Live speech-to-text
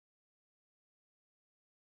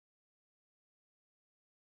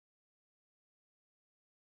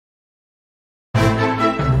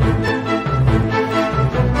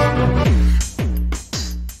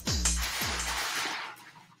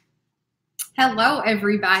Hello,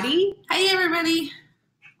 everybody. Hey, everybody.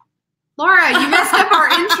 Laura, you messed up our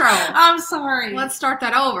intro. I'm sorry. Let's start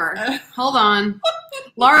that over. Hold on.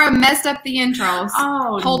 Laura messed up the intro.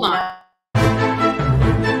 Oh, Hold no. on.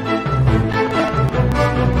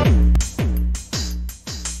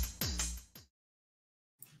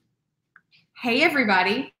 Hey,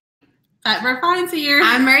 everybody. Refine's here.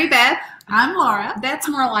 I'm Mary Beth. I'm Laura. That's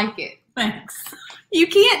more like it. Thanks. You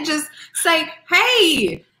can't just say,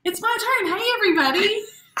 hey. It's my turn. Hey, everybody.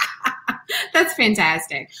 That's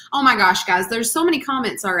fantastic. Oh my gosh, guys, there's so many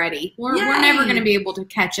comments already. We're never going to be able to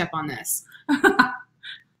catch up on this.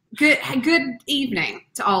 Good evening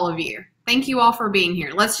to all of you. Thank you all for being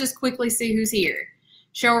here. Let's just quickly see who's here.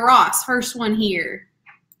 Cheryl Ross, first one here.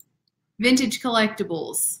 Vintage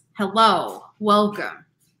Collectibles. Hello. Welcome.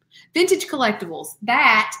 Vintage Collectibles.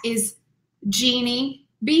 That is Jeannie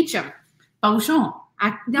Beecham. Bonjour.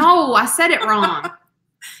 I said it wrong.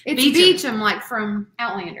 It's Beecham. like from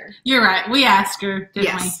Outlander. You're right. We asked her, didn't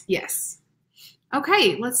Yes, yes.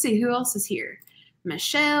 Okay, let's see. Who else is here?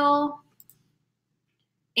 Michelle.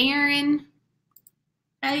 Aaron.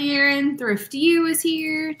 Hey, Aaron. Thrift U is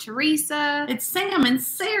here. Teresa. It's Sam and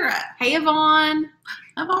Sarah. Hey, Yvonne.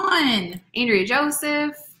 Yvonne. Andrea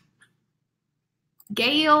Joseph.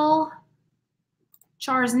 Gail.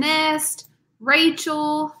 Charles Nest.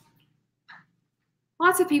 Rachel.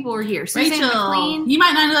 Lots of people are here. Suzanne Rachel. McLean. You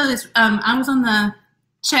might not know this. I was on the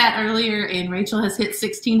chat earlier, and Rachel has hit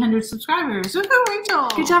 1,600 subscribers. Woohoo, Rachel.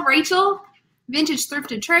 Good job, Rachel. Vintage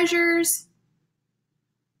Thrifted Treasures.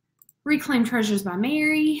 Reclaimed Treasures by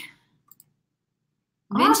Mary.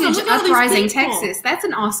 Awesome. Vintage Look at all these Uprising, people. Texas. That's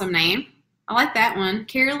an awesome name. I like that one.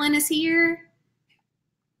 Carolyn is here.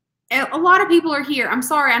 A lot of people are here. I'm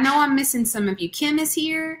sorry. I know I'm missing some of you. Kim is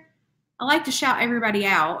here. I like to shout everybody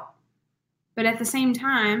out. But at the same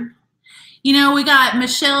time, you know, we got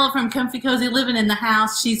Michelle from Comfy Cozy Living in the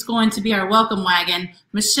house. She's going to be our welcome wagon.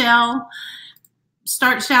 Michelle,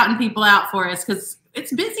 start shouting people out for us because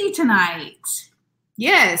it's busy tonight.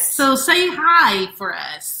 yes. So say hi for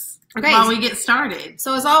us while we get started.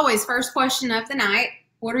 So as always, first question of the night,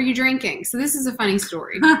 what are you drinking? So this is a funny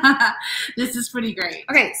story. This is pretty great.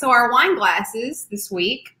 Okay, so our wine glasses this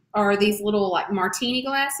week are these little like martini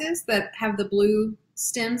glasses that have the blue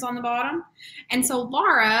stems on the bottom. And so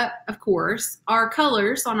Laura, of course, our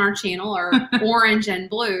colors on our channel are orange and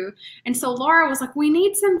blue. And so Laura was like, we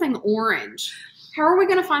need something orange. How are we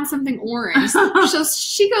going to find something orange? So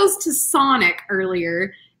she goes to Sonic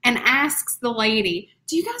earlier and asks the lady,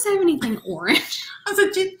 do you guys have anything orange? I said,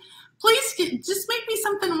 please just make me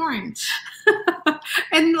something orange.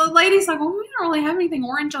 And the lady's like, well, we don't really have anything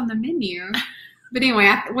orange on the menu. But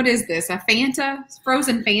anyway, what is this? A Fanta?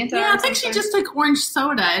 Frozen Fanta? Yeah, I think she just took orange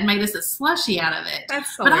soda and made us a slushy out of it.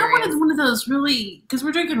 That's But hilarious. I wanted one of those really, because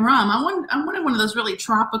we're drinking rum, I wanted one of those really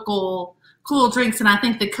tropical, cool drinks, and I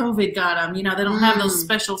think the COVID got them. You know, they don't have those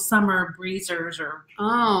special summer breezers or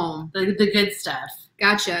the good stuff.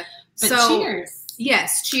 Gotcha. But so, cheers.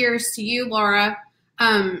 Yes, cheers to you, Laura.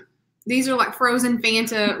 These are like frozen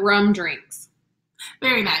Fanta rum drinks.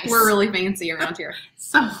 Very nice. We're really fancy around here.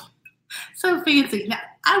 So fancy. Now,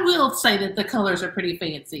 I will say that the colors are pretty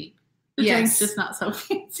fancy. The drink's just not so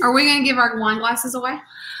fancy. Are we going to give our wine glasses away?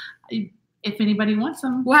 If anybody wants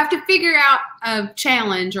them. We'll have to figure out a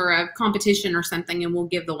challenge or a competition or something, and we'll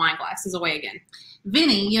give the wine glasses away again.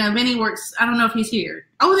 Vinny, Vinny works, I don't know if he's here.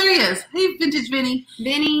 Oh, there he is. Hey, Vintage Vinny.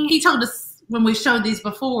 Vinny. He told us when we showed these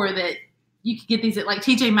before that you could get these at like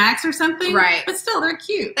TJ Maxx or something. Right. But still, they're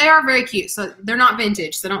cute. They are very cute. So they're not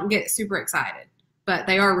vintage, so don't get super excited. But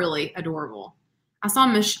they are really adorable. I saw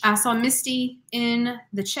Misty in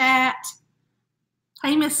the chat.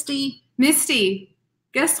 Hey, Misty. Misty,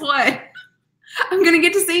 guess what? I'm going to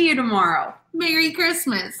get to see you tomorrow. Merry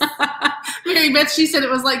Christmas. Mary Beth, she said it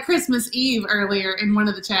was like Christmas Eve earlier in one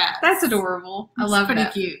of the chats. That's adorable. I love pretty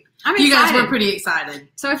that. Cute. I'm you excited. guys were pretty excited.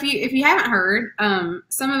 So if you haven't heard,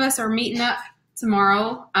 some of us are meeting up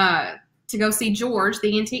tomorrow to go see George,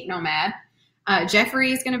 the Antique Nomad.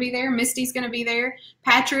 Jeffrey is going to be there. Misty's going to be there.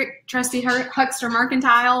 Patrick, Trusty Huckster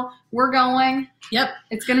Mercantile. We're going. Yep.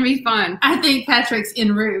 It's going to be fun. I think Patrick's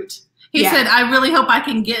en route. He said, I really hope I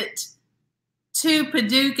can get to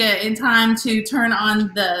Paducah in time to turn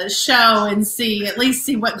on the show and at least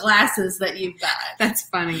see what glasses that you've got. That's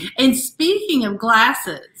funny. And speaking of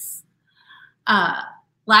glasses,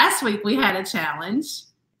 last week we had a challenge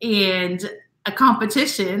and a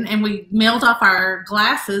competition, and we mailed off our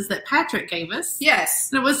glasses that Patrick gave us. Yes.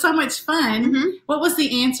 And it was so much fun. Mm-hmm. What was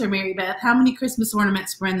the answer, Mary Beth? How many Christmas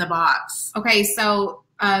ornaments were in the box? Okay, so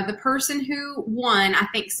the person who won, I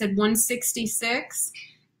think, said 166.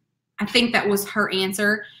 I think that was her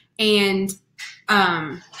answer. And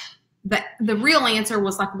the real answer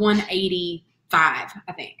was like 185,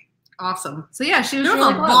 I think. Awesome. So yeah, she was there was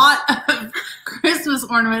really a close. lot of Christmas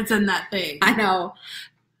ornaments in that thing. I know.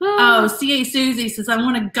 Oh, C.A. Susie says, I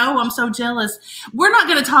want to go. I'm so jealous. We're not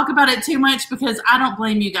going to talk about it too much because I don't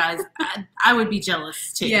blame you guys. I would be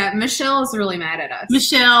jealous too. Yeah, Michelle is really mad at us.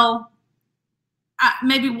 Michelle,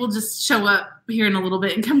 maybe we'll just show up here in a little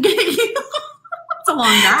bit and come get you. It's a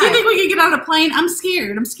long drive. Do you think we can get on a plane? I'm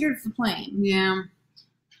scared. I'm scared of the plane. Yeah.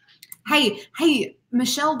 Hey,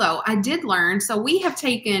 Michelle, though, I did learn. So we have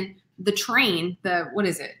taken the train, what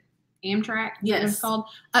is it? Amtrak, yes, it's called,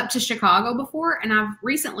 up to Chicago before, and I've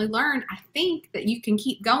recently learned, I think, that you can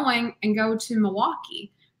keep going and go to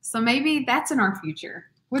Milwaukee. So maybe that's in our future.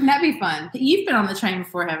 Wouldn't that be fun? You've been on the train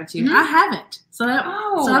before, haven't you? Mm-hmm. I haven't. So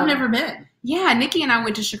I've never been. Yeah, Nikki and I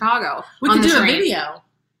went to Chicago. We could do a video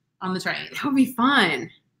on the train. That would be fun.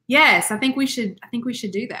 Yes, I think we should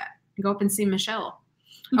do that. Go up and see Michelle.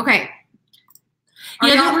 Okay.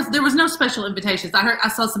 Yeah, there was no special invitations. I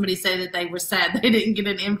saw somebody say that they were sad they didn't get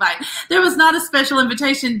an invite. There was not a special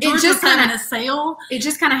invitation. George was having a sale. It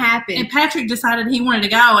just kind of happened. And Patrick decided he wanted to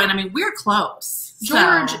go, and I mean, we're close.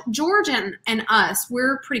 George and us,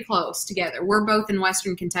 we're pretty close together. We're both in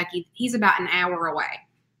Western Kentucky. He's about an hour away.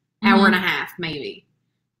 Hour and a half, maybe.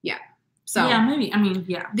 Yeah. So yeah, maybe. I mean,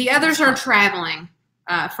 yeah. The others are traveling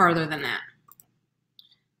further than that.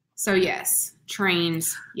 So yes.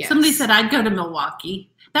 Trains, yes. Somebody said I'd go to Milwaukee.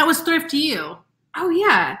 That was Thrift U. Oh,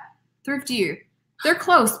 yeah. Thrift U. They're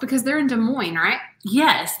close because they're in Des Moines, right?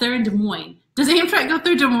 Yes, they're in Des Moines. Does Amtrak go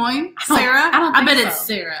through Des Moines? Sarah? I bet it's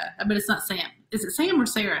Sarah. I bet it's not Sam. Is it Sam or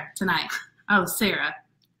Sarah tonight? Oh, Sarah.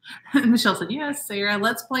 Michelle said, yes, Sarah,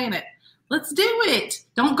 let's plan it. Let's do it.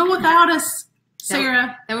 Don't go without us,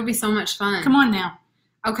 Sarah. That would be so much fun. Come on now.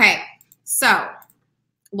 Okay. So,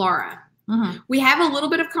 Laura, we have a little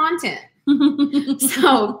bit of content.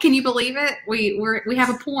 So, can you believe it? We have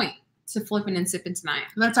a point to Flippin and Sippin tonight.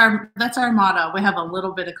 That's our motto. We have a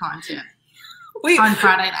little bit of content on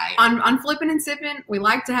Friday night. On Flippin and Sippin, we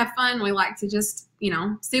like to have fun. We like to just,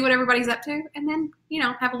 see what everybody's up to, and then,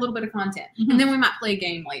 have a little bit of content. And then we might play a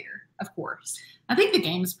game later, of course. I think the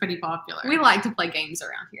game is pretty popular. We like to play games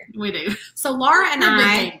around here. We do. So Laura and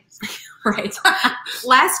I, right,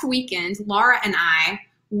 last weekend, Laura and I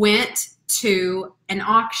went to an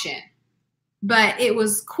auction. But it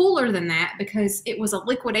was cooler than that because it was a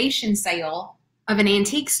liquidation sale of an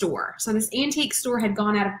antique store. So this antique store had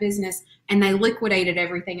gone out of business and they liquidated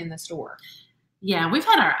everything in the store. Yeah, we've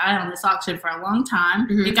had our eye on this auction for a long time.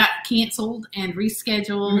 It got canceled and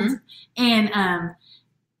rescheduled. And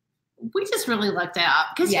we just really lucked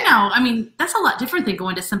out. Because, that's a lot different than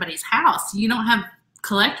going to somebody's house. You don't have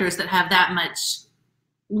collectors that have that much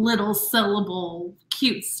little sellable,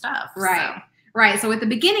 cute stuff. Right. So. Right. So at the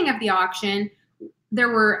beginning of the auction, there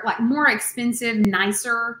were like more expensive,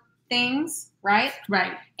 nicer things, right?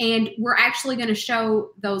 Right. And we're actually going to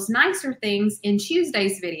show those nicer things in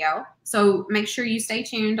Tuesday's video. So make sure you stay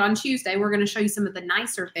tuned on Tuesday. We're going to show you some of the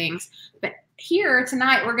nicer things. But here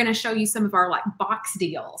tonight, we're going to show you some of our like box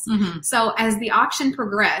deals. So as the auction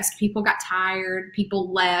progressed, people got tired, people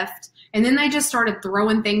left, and then they just started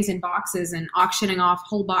throwing things in boxes and auctioning off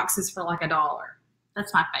whole boxes for like $1.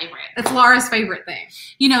 That's my favorite. That's Laura's favorite thing.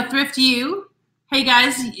 Thrift U. Hey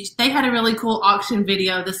guys, they had a really cool auction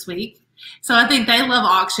video this week. So I think they love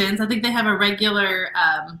auctions. I think they have a regular,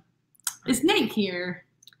 is Nate here?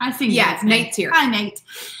 I see. Yeah, Nate's here. Hi, Nate.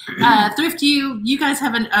 Thrift U, you guys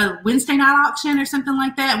have a Wednesday night auction or something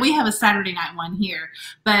like that? We have a Saturday night one here.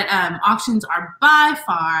 But auctions are by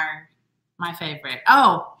far my favorite.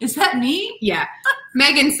 Oh, is that me? Yeah.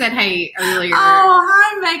 Megan said hey earlier. Oh,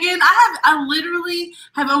 hi, Megan. I literally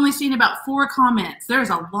have only seen about 4 comments. There's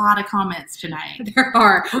a lot of comments tonight. There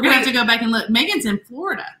are. We're going to have to go back and look. Megan's in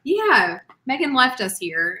Florida. Yeah. Megan left us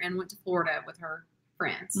here and went to Florida with her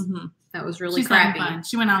friends. That was really crappy. Fun.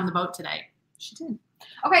 She went on the boat today. She did.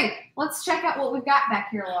 Okay, let's check out what we've got back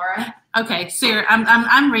here, Laura. Okay, Sarah,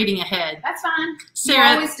 I'm reading ahead. That's fine. Sarah,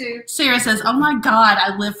 you always do. Sarah says, "Oh my God,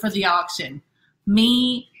 I live for the auction."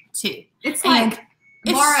 Me too. It's like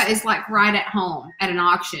Laura is like right at home at an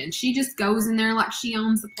auction. She just goes in there like she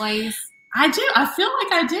owns the place. I do. I feel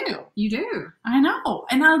like I do. You do. I know,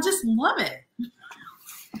 and I just love it.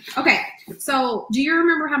 Okay, so do you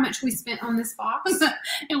remember how much we spent on this box?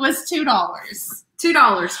 It was $2.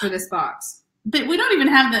 $2 for this box. But we don't even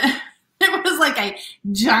have it was like a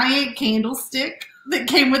giant candlestick that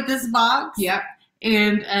came with this box. Yep.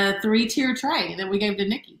 And a 3-tier tray that we gave to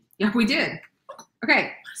Nikki. Yeah, we did.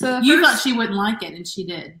 Okay, So you thought she wouldn't like it, and she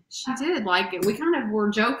did. She did like it. We kind of were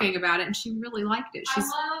joking about it, and she really liked it. I love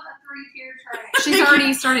a 3-tier tray. She's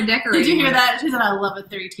already started decorating. Did you hear that? She said, I love a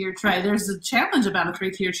 3-tier tray. There's a challenge about a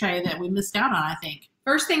 3-tier tray that we missed out on, I think.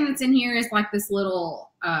 First thing that's in here is like this little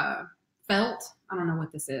felt. I don't know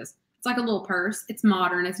what this is. It's like a little purse. It's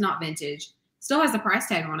modern. It's not vintage. Still has the price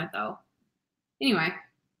tag on it, though. Anyway,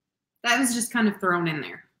 that was just kind of thrown in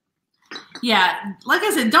there. Yeah, like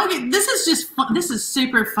I said, this is just fun. This is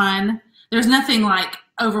super fun. There's nothing like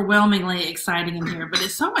overwhelmingly exciting in here, but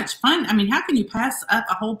it's so much fun. I mean, how can you pass up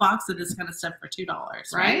a whole box of this kind of stuff for $2,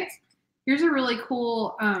 right? Here's a really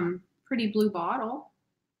cool, pretty blue bottle.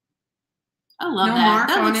 I love that.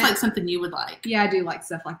 That looks like something you would like. Yeah, I do like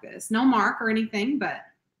stuff like this. No mark or anything, but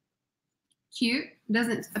cute.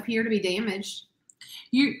 Doesn't appear to be damaged.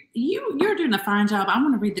 You're doing a fine job. I'm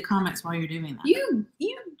going to read the comments while you're doing that.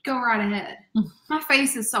 You go right ahead. My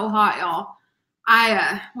face is so hot, y'all.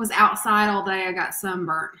 I was outside all day. I got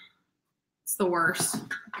sunburnt. It's the worst.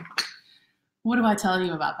 What do I tell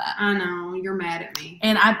you about that? I know. You're mad at me.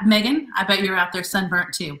 And Megan, I bet you're out there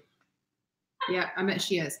sunburnt too. Yeah, I bet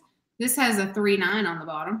she is. This has a 39 on the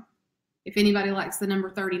bottom. If anybody likes the number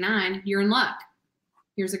 39, you're in luck.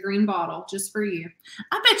 Here's a green bottle just for you.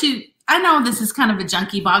 I know this is kind of a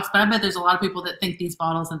junky box, but I bet there's a lot of people that think these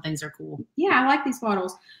bottles and things are cool. Yeah, I like these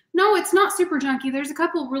bottles. No, it's not super junky. There's a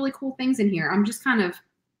couple really cool things in here. I'm just kind of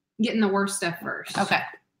getting the worst stuff first. Okay.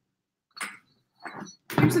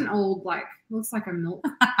 Here's an old, looks like a milk.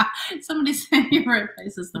 Somebody said your red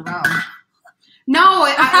face is the rum. No,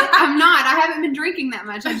 I'm not. I haven't been drinking that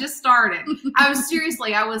much. I just started. I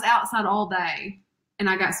was outside all day, and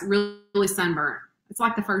I got really, really sunburnt. It's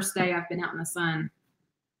like the first day I've been out in the sun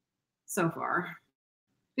so far.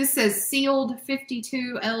 This says sealed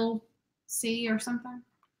 52 LC or something.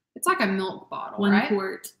 It's like a milk bottle, right? 1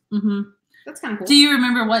 quart. Mm-hmm. That's kind of cool. Do you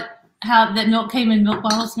remember how that milk came in milk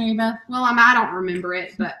bottles, Mary Beth? Well, I don't remember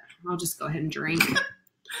it, but I'll just go ahead and drink.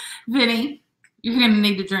 Vinny, you're going to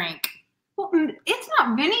need to drink. Well, it's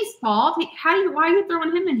not Vinny's fault. Why are you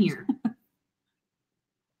throwing him in here?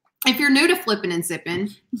 If you're new to Flippin and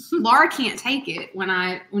Sippin, Laura can't take it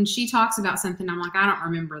when she talks about something. I'm like, I don't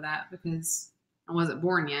remember that because I wasn't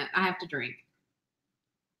born yet. I have to drink.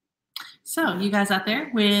 So you guys out there,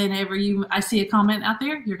 whenever I see a comment out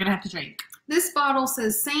there, you're gonna have to drink. This bottle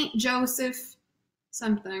says Saint Joseph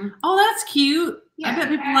something. Oh, that's cute. Yeah, I bet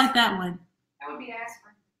people aspirin. like that one. That would be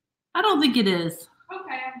aspirin. I don't think it is.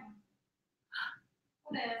 Okay.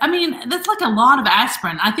 I mean, that's like a lot of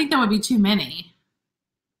aspirin. I think that would be too many.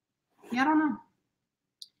 Yeah, I don't know.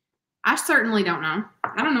 I certainly don't know.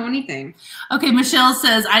 I don't know anything. Okay, Michelle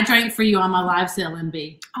says, I drank for you on my live sale,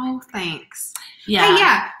 MB. Oh, thanks. Yeah. Hey,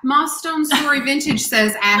 yeah. Moss Stone Story Vintage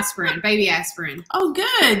says aspirin, baby aspirin. Oh,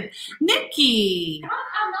 good. Nikki.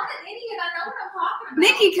 I'm not an idiot. I know what I'm talking about.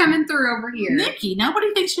 Nikki coming through over here. Nikki,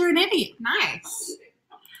 nobody thinks you're an idiot. Nice.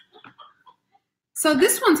 So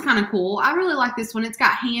this one's kind of cool. I really like this one. It's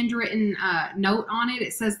got handwritten note on it.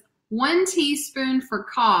 It says 1 teaspoon for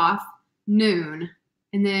cough, noon.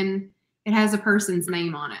 And then it has a person's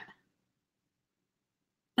name on it.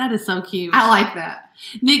 That is so cute. I like that.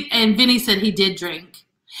 Nick and Vinny said he did drink.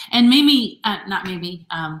 And Mimi,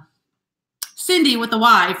 Cindy with the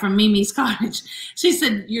Y from Mimi's Cottage, she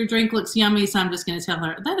said, your drink looks yummy, so I'm just going to tell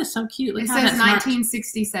her. That is so cute. Look it how says that's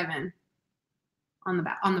 1967 on the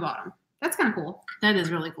bottom. That's kind of cool. That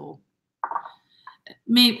is really cool.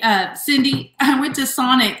 Cindy, I went to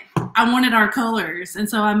Sonic. I wanted our colors, and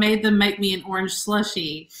so I made them make me an orange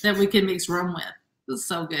slushie that we can mix rum with. It was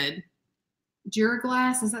so good.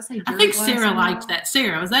 Duraglass? Does that say Duraglass? I think Sarah liked that.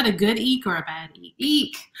 Sarah, was that a good eek or a bad eek?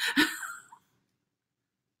 Eek.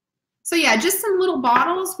 So yeah, just some little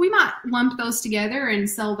bottles. We might lump those together and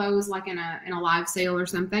sell those like in a live sale or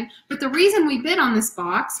something. But the reason we bid on this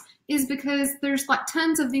box is because there's like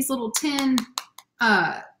tons of these little tin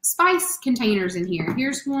spice containers in here.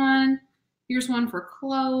 Here's one. Here's one for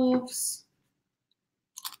cloves.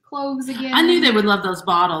 Cloves again. I knew they would love those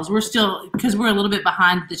bottles. Because we're a little bit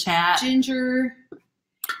behind the chat. Ginger.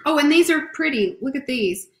 Oh, and these are pretty. Look at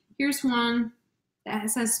these. Here's one that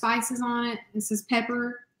says spices on it. It says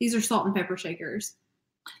pepper. These are salt and pepper shakers.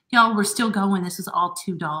 Y'all, we're still going. This is all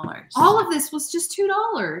 $2. All of this was just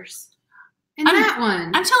 $2. And that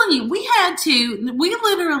one. I'm telling you, we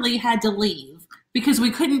literally had to leave because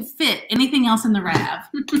we couldn't fit anything else in the RAV.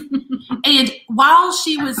 And while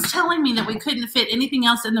she was telling me that we couldn't fit anything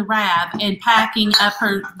else in the RAV and packing up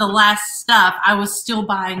the last stuff, I was still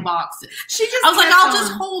buying boxes. I was like, I'll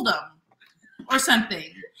just hold them or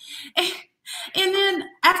something. And then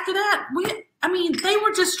after that, they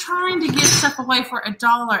were just trying to give stuff away for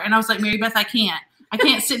 $1. And I was like, Mary Beth, I can't. I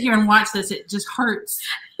can't sit here and watch this. It just hurts.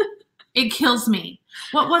 It kills me.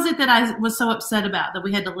 What was it that I was so upset about that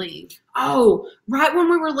we had to leave? Oh, right when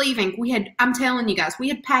we were leaving, I'm telling you guys, we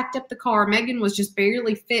had packed up the car. Megan was just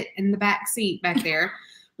barely fit in the back seat back there.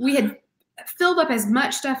 We had filled up as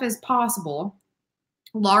much stuff as possible.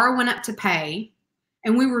 Laura went up to pay,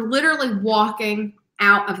 and we were literally walking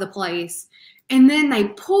out of the place. And then they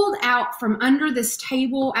pulled out from under this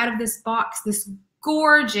table, out of this box, this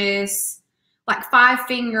gorgeous, like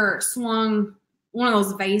 5-finger swung, one of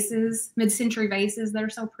those vases, mid-century vases that are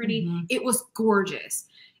so pretty. Mm-hmm. It was gorgeous.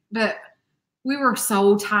 But we were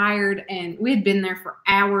so tired, and we had been there for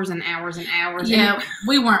hours and hours and hours. Yeah,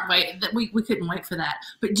 we weren't waiting. We couldn't wait for that.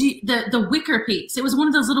 But the wicker piece, it was one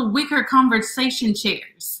of those little wicker conversation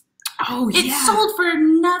chairs. Oh, yeah. It sold for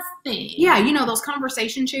nothing. Yeah, you know those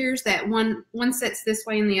conversation chairs that one sits this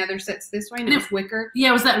way and the other sits this way, and it was wicker? Yeah,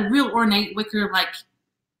 it was that real ornate wicker, like,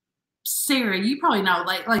 Sarah, you probably know,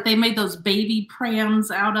 like they made those baby prams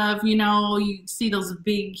out of, you know, you see those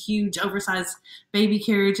big, huge, oversized baby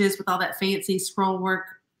carriages with all that fancy scroll work.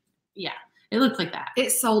 Yeah, it looked like that.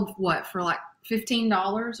 It sold, what, for like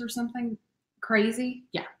 $15 or something crazy?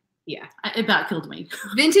 Yeah. Yeah. It about killed me.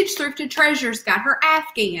 Vintage Thrifted Treasures got her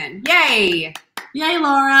Afghan. Yay! Yay,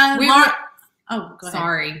 Laura. Oh, go ahead.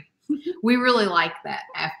 Sorry. We really like that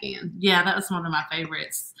Afghan. Yeah, that was one of my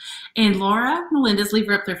favorites. And Laura Melendez, leave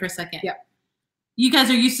her up there for a second. Yep. You guys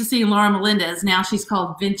are used to seeing Laura Melendez. Now she's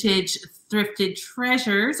called Vintage Thrifted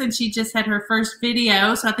Treasures, and she just had her first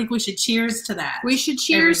video, so I think we should cheers to that. We should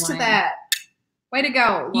cheers to that. Way to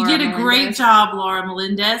go, Laura You did a Melendez. great job, Laura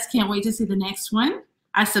Melendez. Can't wait to see the next one.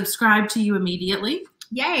 I subscribed to you immediately.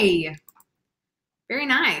 Yay. Very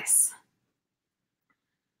nice.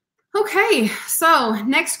 Okay, so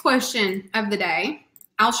next question of the day.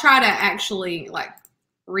 I'll try to actually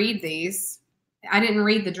read these. I didn't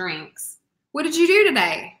read the drinks. What did you do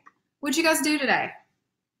today? What did you guys do today?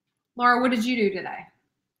 Laura, what did you do today?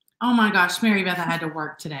 Oh my gosh, Mary Beth, I had to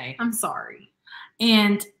work today. I'm sorry.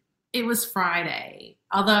 And it was Friday,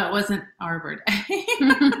 although it wasn't Arbor Day.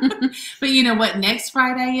 But you know what next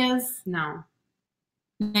Friday is? No.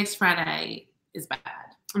 Next Friday is bad.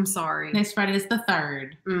 I'm sorry. Next Friday is the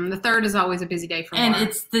 3rd. The 3rd is always a busy day for and Laura.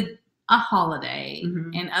 It's a holiday,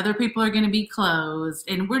 and other people are going to be closed,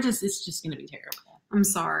 and it's just going to be terrible. I'm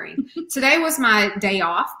sorry. Today was my day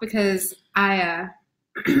off because I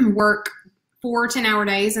work 4 10-hour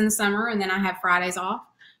days in the summer, and then I have Fridays off.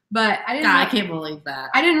 But I can't believe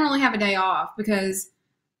that. I didn't really have a day off because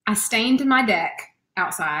I stained my deck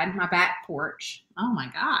outside, my back porch. Oh my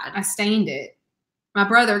God. I stained it. My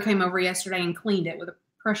brother came over yesterday and cleaned it with a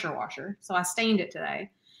pressure washer. So I stained it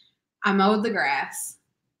today. I mowed the grass,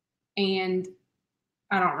 and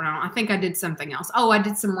I don't know. I think I did something else. Oh, I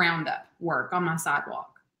did some roundup work on my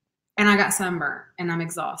sidewalk, and I got sunburnt, and I'm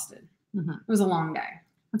exhausted. It was a long day.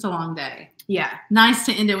 It's a long day. Yeah. Nice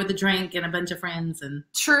to end it with a drink and a bunch of friends and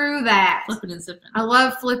true that. Flippin' and sippin'. I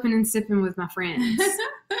love flipping and sipping with my friends.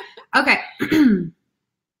 Okay.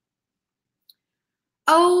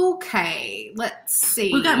 Okay. Let's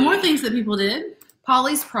see. We got more things that people did.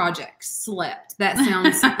 Polly's project slept. That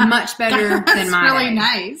sounds much better than mine. That's really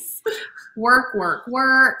nice. Work.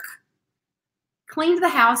 Cleaned the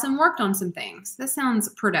house and worked on some things. That sounds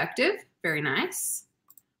productive. Very nice.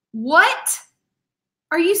 What?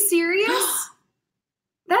 Are you serious?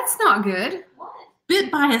 That's not good. What?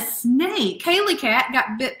 Bit by a snake. Kaylee Cat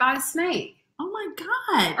got bit by a snake. Oh my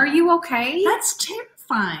God. Are you okay? That's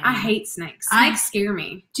terrifying. I hate snakes. Snakes scare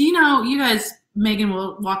me. Do you know, you guys, Megan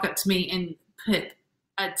will walk up to me and put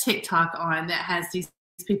a TikTok on that has these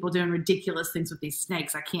people doing ridiculous things with these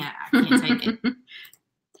snakes. I can't take it.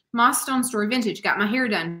 Moss Stone Story Vintage got my hair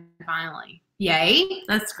done finally. Yay.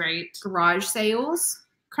 That's great. Garage sales.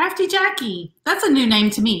 Crafty Jackie. That's a new name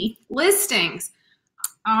to me. Listings.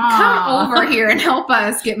 Aww. Come over here and help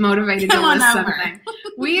us get motivated to Come list on over.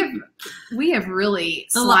 something. We have really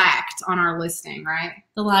slacked on our listing, right?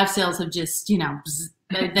 The live sales have just, they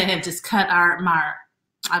have just cut my,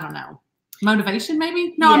 I don't know, motivation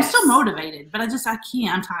maybe? No, Yes. I'm still motivated, but I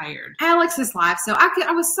can't. I'm tired. Alex's live sale.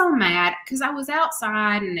 I was so mad because I was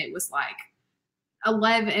outside and it was like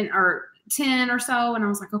 11 or 10 or so, and I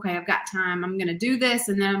was like, okay, I've got time. I'm gonna do this,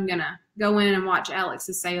 and then I'm gonna go in and watch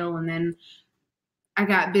Alex's sale, and then I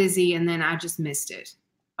got busy, and then I just missed it.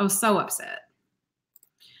 I was so upset.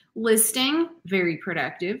 Listing, very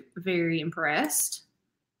productive, very impressed.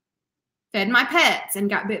 Fed my pets and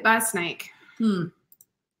got bit by a snake.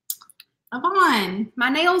 Yvonne. My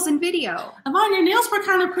nails and video. Yvonne, your nails were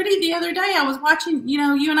kind of pretty the other day. I was watching, you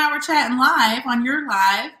and I were chatting live on your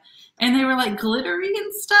live, and they were like glittery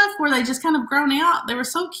and stuff. Were they just kind of grown out? They were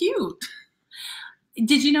so cute.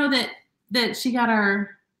 Did you know that she got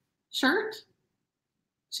our shirt?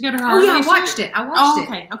 She got her Oh holiday yeah, I shirt? watched it. I watched it.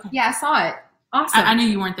 Okay, okay. Yeah, I saw it. Awesome. I knew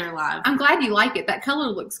you weren't there live. I'm glad you like it. That color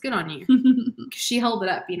looks good on you. She held it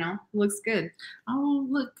up, you know. Looks good. Oh,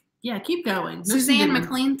 look. Yeah, keep going. Suzanne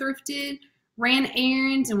McLean thrifted, ran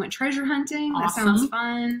errands, and went treasure hunting. That Awesome. sounds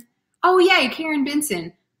fun. Oh, yeah, Karen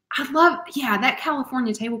Benson. That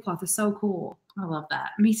California tablecloth is so cool. I love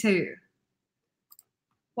that. Me too.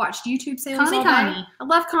 Watched YouTube sales Connie all day. Connie. I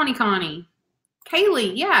love Connie.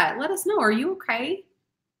 Kaylee, yeah, let us know. Are you okay?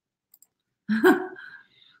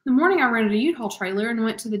 The morning I rented a U-Haul trailer and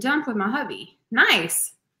went to the dump with my hubby.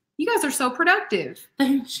 Nice. You guys are so productive.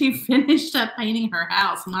 She finished up painting her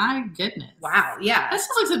house. My goodness. Wow, yeah. That sounds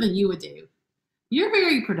like something you would do. You're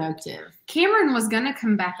very productive. Cameron was going to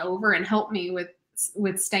come back over and help me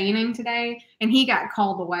with staining today, and he got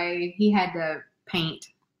called away. He had to paint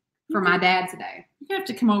for my dad today. You have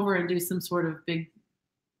to come over and do some sort of big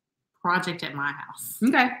project at my house.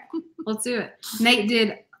 Okay, let's do it. Nate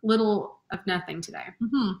did little of nothing today.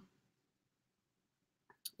 Mm-hmm.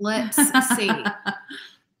 Let's see.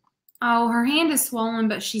 Oh, her hand is swollen,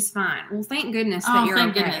 but she's fine. Well, thank goodness that you're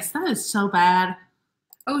thank okay. goodness. That is so bad.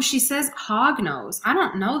 Oh, she says hognose. I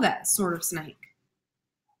don't know that sort of snake.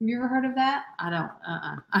 Have you ever heard of that? I don't.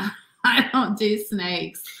 I don't do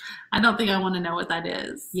snakes. I don't think I want to know what that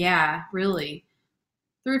is. Yeah, really.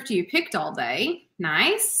 Thrift you picked all day.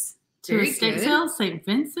 Nice. To Very estate good. sale, St.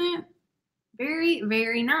 Vincent. Very,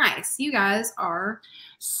 very nice. You guys are.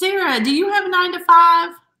 Sarah, do you have a 9 to 5?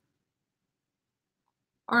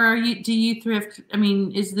 Or do you thrift? I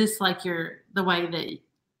mean, is this like the way that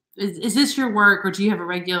is this your work, or do you have a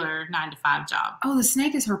regular 9 to 5 job? Oh, the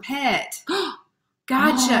snake is her pet.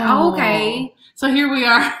 Gotcha. Oh, okay. So here we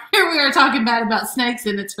are. Here we are talking bad about snakes,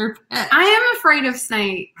 and it's her pet. I am afraid of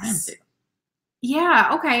snakes. I am too.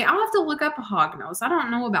 Yeah. Okay. I'll have to look up a hognose. I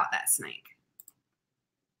don't know about that snake.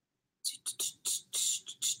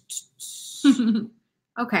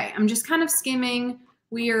 Okay. I'm just kind of skimming.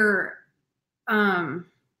 We're.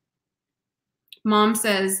 Mom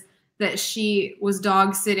says that she was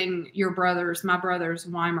dog sitting my brother's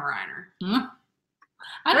Weimaraner.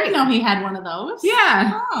 I didn't know he had one of those.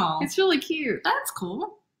 Yeah. Oh, It's really cute. that's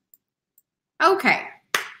cool. Okay.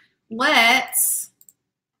 Let's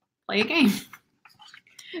play a game.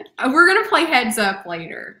 We're going to play heads up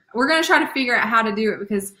later. We're going to try to figure out how to do it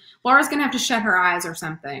because Laura's going to have to shut her eyes or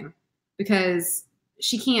something because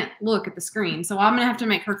she can't look at the screen. So I'm going to have to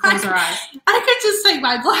make her close her eyes. I could just take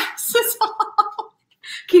my glasses off.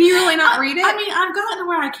 Can you really not read it? I mean, I've gotten to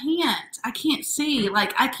where I can't see.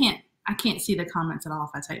 Like, I can't see the comments at all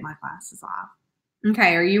if I take my glasses off.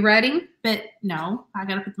 Okay, are you ready? But no, I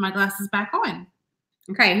got to put my glasses back on.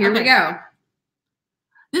 Okay, here we go.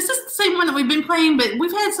 This is the same one that we've been playing, but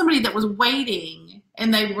we've had somebody that was waiting,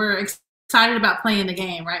 and they were excited about playing the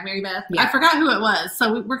game, right, Mary Beth? Yeah. I forgot who it was,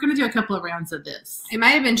 so we're going to do a couple of rounds of this. It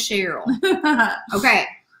might have been Cheryl. Okay,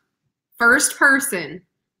 first person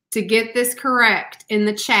to get this correct in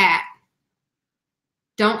the chat.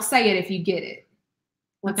 Don't say it if you get it.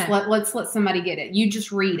 Let's let somebody get it. You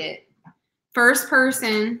just read it. First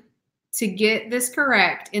person to get this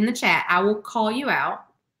correct in the chat, I will call you out.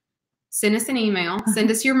 Send us an email.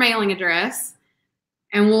 Send us your mailing address,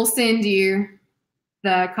 and we'll send you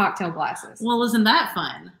the cocktail glasses. Well, isn't that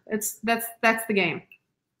fun? That's the game.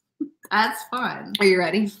 That's fun. Are you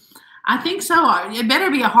ready? I think so. It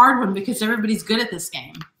better be a hard one because everybody's good at this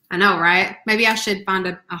game. I know, right? Maybe I should find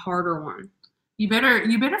a harder one. You better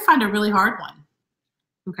find a really hard one.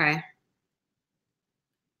 Okay.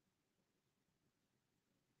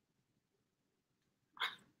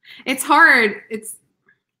 It's hard.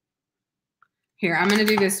 Here, I'm going to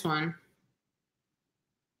do this one.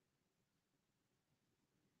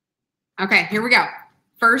 Okay, here we go.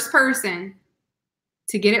 First person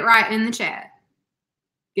to get it right in the chat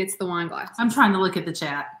gets the wine glass. I'm trying to look at the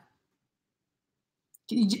chat.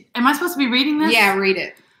 Am I supposed to be reading this? Yeah, read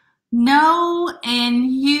it. No,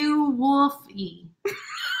 and you wolfie.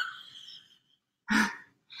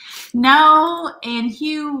 No, and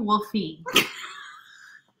Hugh Wolfie.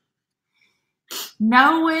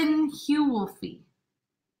 No, and Hugh Wolfie.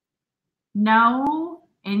 No,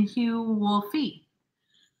 and Hugh Wolfie.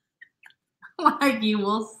 Like you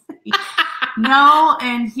will see. No,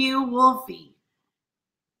 and Hugh Wolfie.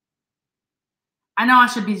 I know I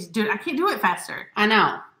should be doing. I can't do it faster. I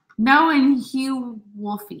know. No, and Hugh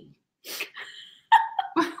Wolfie.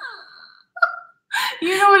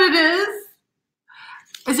 You know what it is?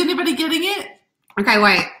 Is anybody getting it? Okay,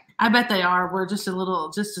 wait. I bet they are. We're just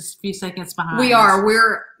a few seconds behind. We are.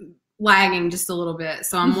 We're lagging just a little bit,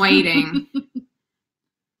 so I'm waiting.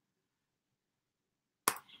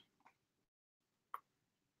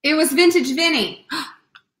 It was Vintage Vinny.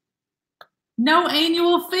 No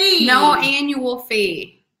annual fee. No annual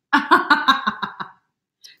fee.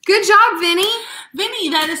 Good job, Vinny. Vinny,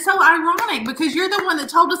 that is so ironic because you're the one that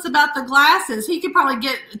told us about the glasses. He could probably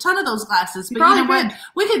get a ton of those glasses, but you know what?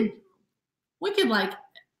 We could like,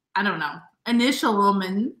 I don't know, initial them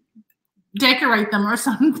and decorate them or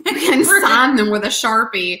something. And sign them with a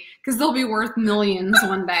Sharpie because they'll be worth millions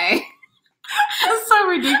one day. That's so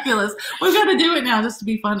ridiculous. We've got to do it now just to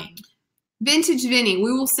be funny. Vintage Vinny,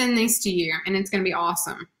 we will send these to you, and it's going to be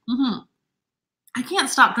awesome. Mm-hmm. I can't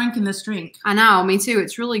stop drinking this drink. I know, me too.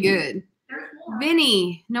 It's really good. There's more.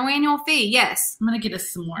 Vinny, no annual fee. Yes. I'm going to get us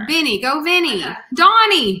some more. Vinny, go Vinny.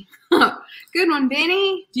 Donnie. Good one,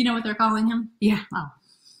 Vinny. Do you know what they're calling him? Yeah. Oh.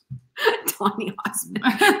 Donnie Osmond.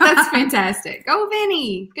 That's fantastic. Go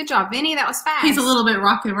Vinny. Good job, Vinny. That was fast. He's a little bit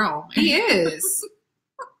rock and roll. He is.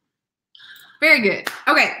 Very good.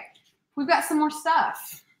 Okay. We've got some more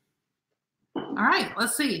stuff. All right,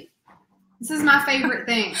 let's see. This is my favorite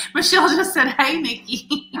thing. Michelle just said, hey,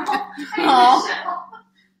 Nikki. Oh.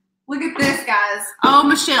 Look at this, guys. Oh,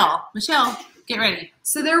 Michelle. Michelle, get ready.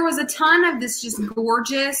 So there was a ton of this just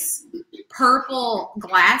gorgeous purple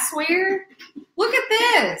glassware. Look at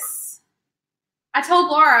this. I told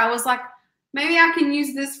Laura, I was like, maybe I can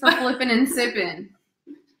use this for Flippin and Sippin.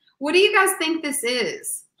 What do you guys think this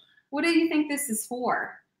is? What do you think this is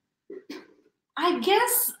for? I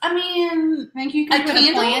guess, I mean, Think you can A put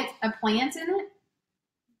candle? a plant in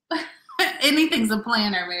it? anything's a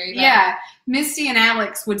planner, Mary. Yeah. Misty and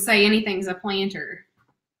Alex would say anything's a planter.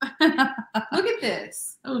 Look at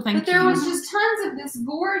this. Oh, thank But there you. was just tons of this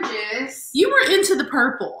gorgeous. You were into the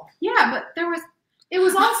purple. Yeah, but it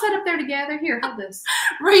was all set up there together. Here, hold this.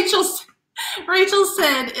 Rachel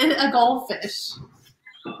said a goldfish.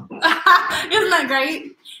 Isn't that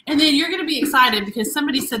great? And then you're going to be excited because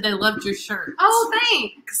somebody said they loved your shirt. Oh,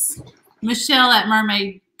 thanks. Michelle at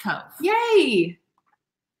Mermaid Cove. Yay.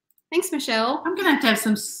 Thanks, Michelle. I'm going to have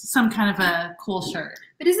some kind of a cool shirt.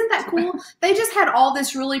 But isn't that cool? They just had all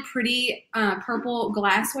this really pretty purple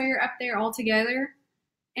glassware up there all together.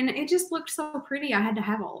 And it just looked so pretty. I had to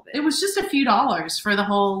have all of it. It was just a few dollars for the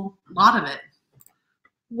whole lot of it.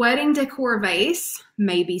 Wedding decor vase,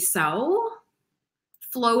 maybe so.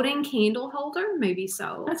 Floating candle holder, maybe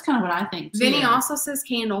so. That's kind of what I think, too. Vinny also says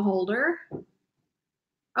candle holder.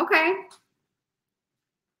 Okay.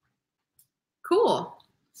 Cool.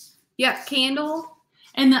 Yep, candle.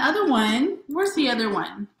 And the other one, where's the other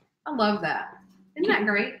one? I love that. Isn't that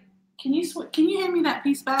great? Can you hand me that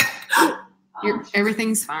piece back?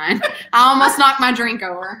 Everything's fine. I almost knocked my drink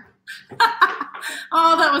over.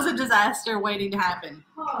 Oh, that was a disaster waiting to happen.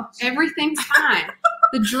 Everything's fine.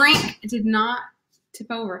 The drink did not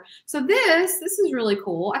tip over. So this is really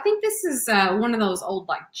cool. I think this is one of those old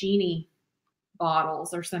like genie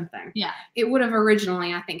bottles or something. Yeah. It would have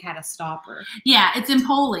originally, I think, had a stopper. Yeah, it's in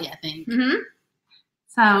Poli, I think. Mm-hmm.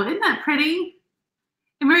 So isn't that pretty?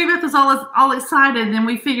 And Mary Beth was all excited, and then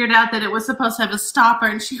we figured out that it was supposed to have a stopper,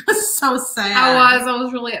 and she was so sad. I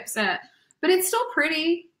was really upset. But it's still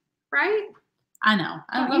pretty, right? I know.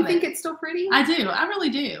 I Don't you think it's still pretty? I do. I really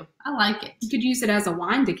do. I like it. You could use it as a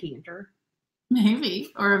wine decanter.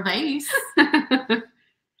 Maybe. Or a vase. Hey,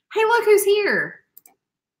 look who's here.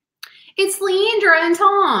 It's Leandra and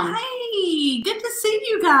Tom. Hey, good to see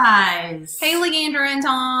you guys. Hey, Leandra and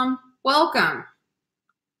Tom. Welcome.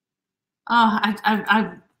 Oh,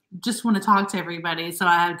 I just want to talk to everybody, so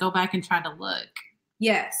I go back and try to look.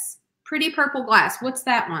 Yes. Pretty purple glass. What's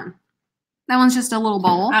that one? That one's just a little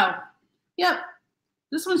bowl. Oh, yep.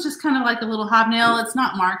 This one's just kind of like a little hobnail. It's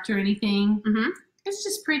not marked or anything. Mm-hmm. It's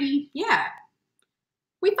just pretty. Yeah.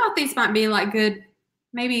 We thought these might be like good,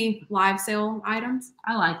 maybe live sale items.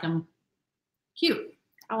 I like them. Cute.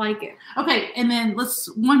 I like it. Okay, and then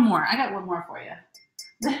one more. I got one more for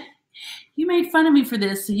you. You made fun of me for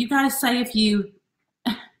this, so you guys say if you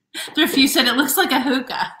said it looks like a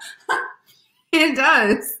hookah. It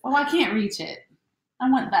does. Oh, I can't reach it. I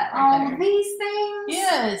want that right there. These things?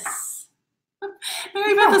 Yes.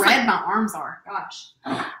 Mary Look Beth how was red like, my arms are. Gosh.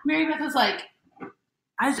 Mary Beth was like,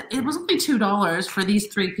 it was only $2 for these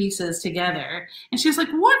 3 pieces together. And she was like,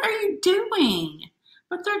 what are you doing?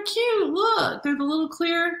 But they're cute. Look, they're the little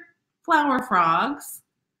clear flower frogs.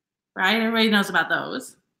 Right? Everybody knows about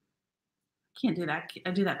those. Can't do that.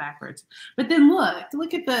 I do that backwards. But then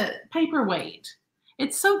look at the paperweight.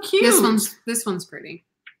 It's so cute. This one's pretty.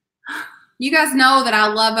 You guys know that I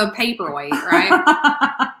love a paperweight,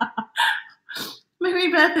 right?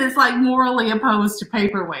 Mary Beth is like morally opposed to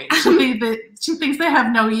paperweight. She thinks they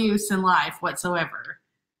have no use in life whatsoever.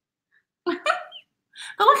 But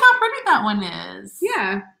look how pretty that one is.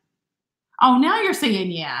 Yeah. Oh, now you're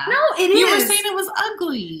saying yeah. No, it is. You were saying it was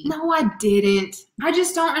ugly. No, I didn't. I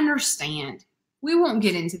just don't understand. We won't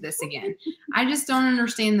get into this again. I just don't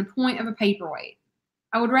understand the point of a paperweight.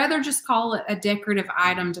 I would rather just call it a decorative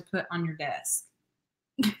item to put on your desk.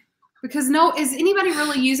 Because is anybody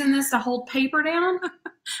really using this to hold paper down?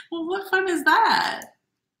 Well, what fun is that?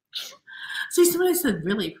 See, somebody said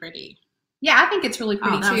really pretty. Yeah, I think it's really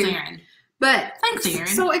pretty that too. was Erin. But thanks, Erin.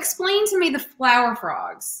 So explain to me the flower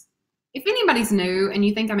frogs. If anybody's new and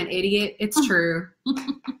you think I'm an idiot, it's true.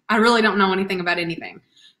 I really don't know anything about anything.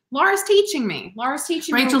 Laura's teaching me.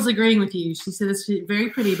 Rachel's agreeing with you. She said it's very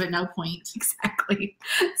pretty, but no point. Exactly.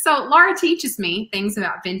 So Laura teaches me things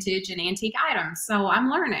about vintage and antique items. So I'm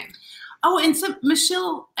learning. Oh, and so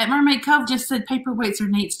Michelle at Mermaid Cove just said paperweights are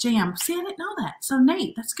Nate's jam. See, I didn't know that. So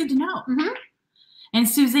Nate, that's good to know. Mm-hmm. And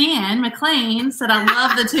Suzanne McLean said, I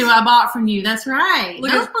love the two I bought from you. That's right.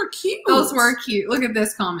 Those were cute. Those were cute. Look at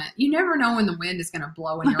this comment. You never know when the wind is going to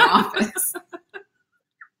blow in your office.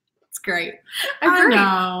 It's great. I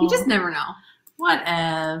know. You just never know.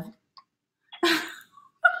 Whatever.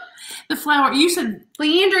 The flower, you said.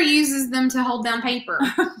 Leander uses them to hold down paper.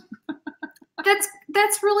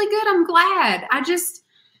 That's really good. I'm glad. I just,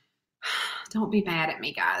 don't be mad at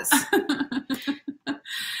me, guys.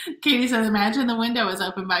 Katie says, imagine the window is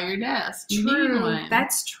open by your desk. You need one.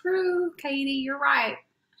 That's true, Katie. You're right.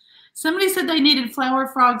 Somebody said they needed flower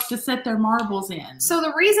frogs to set their marbles in. So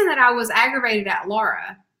the reason that I was aggravated at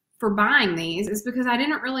Laura for buying these is because I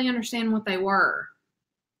didn't really understand what they were.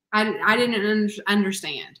 I didn't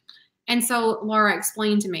understand. And so Laura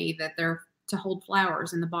explained to me that they're to hold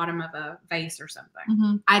flowers in the bottom of a vase or something.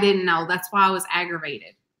 Mm-hmm. I didn't know. That's why I was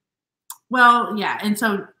aggravated. Well, yeah. And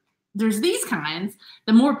so there's these kinds.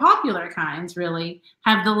 The more popular kinds really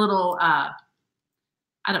have the little,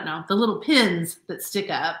 the little pins that stick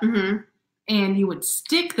up. Mm-hmm. And you would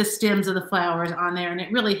stick the stems of the flowers on there, and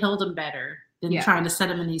it really held them better than trying to set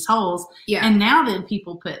them in these holes. Yeah. And now then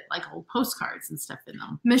people put like old postcards and stuff in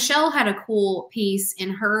them. Michelle had a cool piece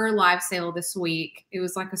in her live sale this week. It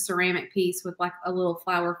was like a ceramic piece with like a little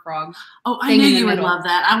flower frog. Oh, I knew you would love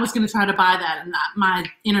that. I was going to try to buy that, and my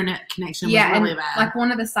internet connection was really bad. Like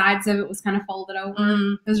one of the sides of it was kind of folded over.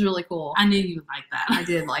 Mm. It was really cool. I knew you would like that. I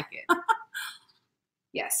did like it.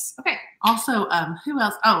 Yes. Okay. Also, who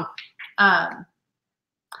else? Oh,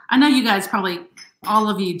 I know you guys probably, all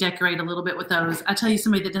of you decorate a little bit with those. I tell you,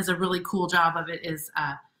 somebody that does a really cool job of it is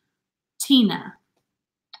Tina.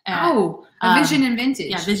 Vision and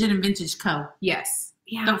Vintage. Yeah, Vision and Vintage Co. Yes.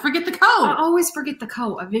 Yeah. Don't forget the code. I always forget the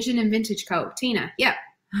code. A Vision and Vintage Co. Tina. Yep.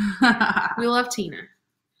 We love Tina.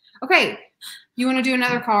 Okay. You want to do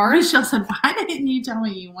another card? Michelle said, why didn't you tell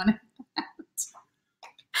me you wanted that?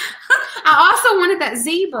 I also wanted that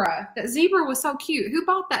zebra. That zebra was so cute. Who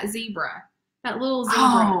bought that zebra? That little zebra.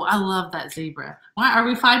 Oh, I love that zebra. Why are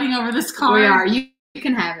we fighting over this card? We are. You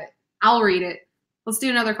can have it. I'll read it. Let's do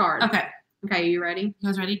another card. Okay. Okay, you ready? You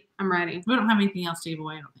guys ready? I'm ready. We don't have anything else to give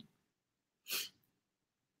away, I don't think.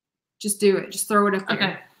 Just do it. Just throw it up there.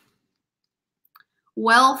 Okay.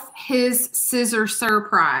 Wealth his scissor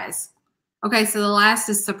surprise. Okay, so the last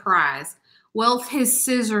is surprise. Wealth his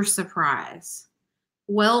scissor surprise.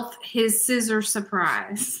 Wealth his scissor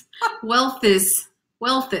surprise. Wealth is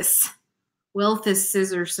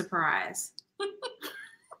scissor surprise.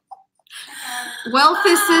 Wealth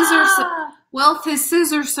is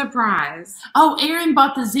scissor surprise. Oh, Erin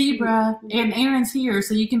bought the zebra, and Erin's here,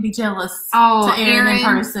 so you can be jealous to Erin in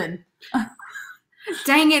person.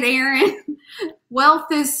 Dang it, Erin.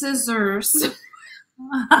 Wealth is scissors.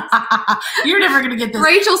 You're never going to get this.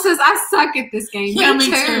 Rachel says, I suck at this game. Yeah,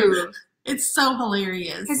 me too. It's so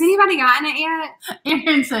hilarious. Has anybody gotten it yet?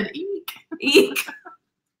 Erin said, eek. Eek.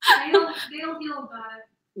 Gail got it.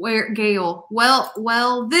 Where, Gail?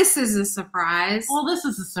 Well, this is a surprise. Well, this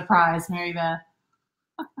is a surprise, Mary Beth.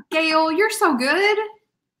 Gail, you're so good.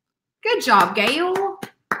 Good job, Gail.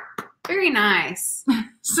 Very nice.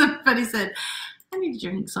 Somebody said, I need a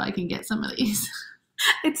drink so I can get some of these.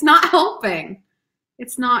 It's not helping.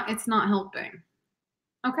 It's not helping.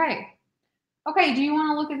 Okay. Okay, do you want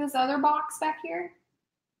to look at this other box back here?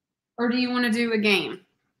 Or do you want to do a game?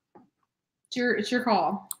 It's your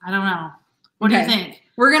call. I don't know. What do you think?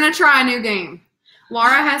 We're going to try a new game.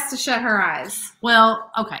 Laura has to shut her eyes.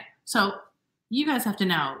 Well, okay. So you guys have to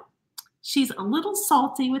know, she's a little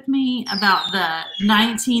salty with me about the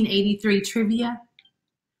 1983 trivia.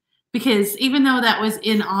 Because even though that was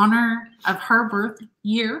in honor of her birth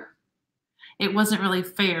year, it wasn't really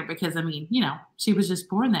fair because, I mean, you know, she was just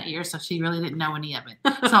born that year, so she really didn't know any of it.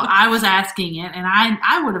 So I was asking it, and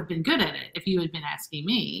I would have been good at it if you had been asking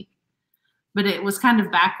me. But it was kind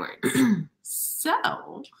of backwards.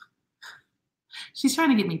 So She's trying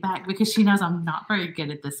to get me back because she knows I'm not very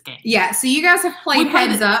good at this game. Yeah, so you guys have played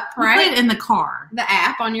Heads Up, right? We played it in the car. The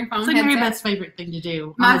app on your phone. It's like Mary Beth's favorite thing to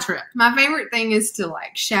do on a trip. My favorite thing is to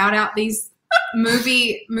like shout out these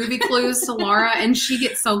movie clues to Laura, and she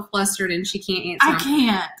gets so flustered and she can't answer. I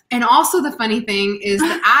can't. And also the funny thing is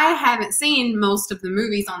that I haven't seen most of the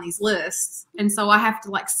movies on these lists, and so I have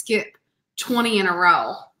to like skip 20 in a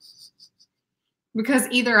row because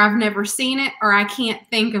either I've never seen it or I can't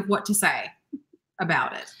think of what to say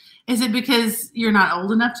about it. Is it because you're not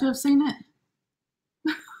old enough to have seen it?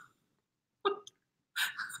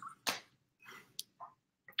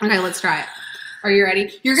 Okay, let's try it. Are you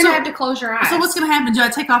ready? You're going to have to close your eyes. So what's going to happen? Do I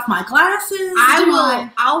take off my glasses?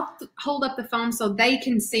 I'll hold up the phone so they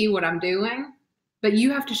can see what I'm doing, but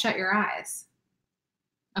you have to shut your eyes.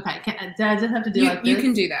 Okay. Do I just have to do like this? You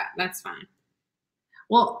can do that. That's fine.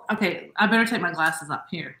 Well, okay. I better take my glasses up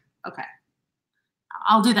here. Okay.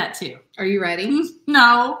 I'll do that too. Are you ready?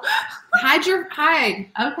 No. Hide. Okay.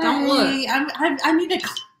 Don't look. I need a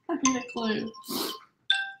clue.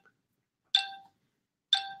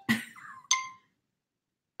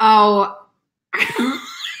 Oh. Oh,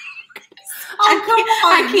 come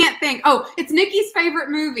on. I can't think. Oh, it's Nikki's favorite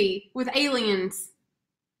movie with aliens.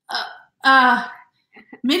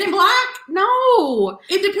 Men in Black? No.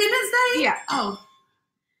 Independence Day? Yeah. Oh.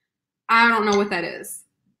 I don't know what that is.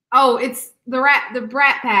 Oh, it's the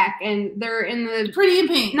Brat Pack, and they're in the Pretty in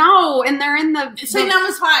Pink. No, and they're in the St.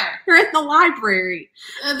 Elmo's Fire. They're at the library.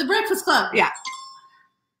 The Breakfast Club. Yeah.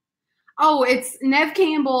 Oh, it's Nev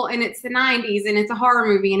Campbell, and it's the 90s, and it's a horror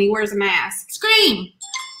movie, and he wears a mask. Scream.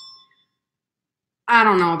 I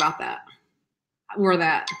don't know about that. Or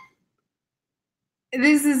that.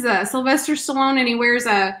 This is Sylvester Stallone, and he wears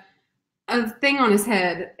a thing on his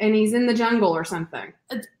head, and he's in the jungle or something.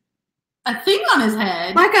 A thing on his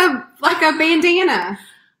head? Like a bandana.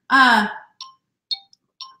 I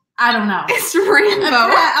don't know. It's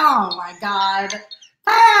Rambo. Oh, my God.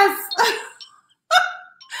 Pass.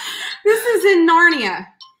 This is in Narnia.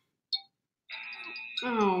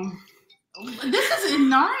 Oh. This is in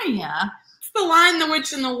Narnia. It's The Lion, the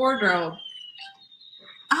Witch, and the Wardrobe.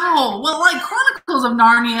 Oh, well, like Chronicles of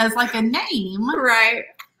Narnia is like a name. Right.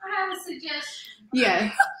 I have a suggestion.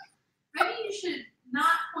 Yes. Maybe you should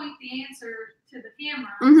not point the answer to the camera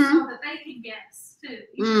Mm-hmm. so that they can guess, too.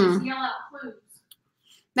 You should just yell out clues.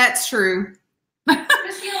 That's true.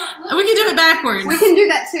 Just yell out clues. We can do it backwards. We can do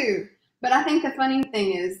that, too. But I think the funny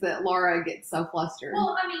thing is that Laura gets so flustered.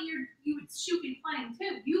 Well, I mean, you would shoot me playing,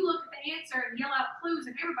 too. You look at the answer and yell out clues,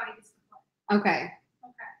 and everybody gets to play. Okay.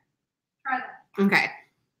 Okay. Try that. Okay.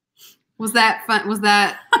 Was that fun? Was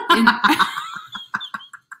that...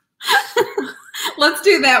 Let's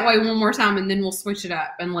do that way one more time, and then we'll switch it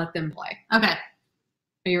up and let them play. Okay.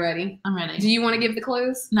 Are you ready? I'm ready. Do you want to give the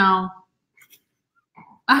clues? No.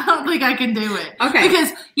 I don't think I can do it. Okay.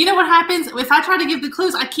 Because you know what happens? If I try to give the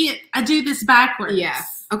clues, I can't. I do this backwards. Yeah.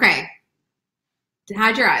 Okay.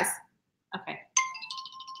 Hide your eyes. Okay.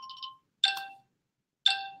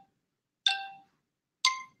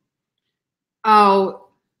 Oh,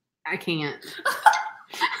 I can't.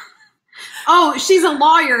 Oh, she's a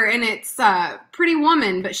lawyer, and it's Pretty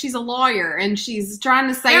Woman, but she's a lawyer, and she's trying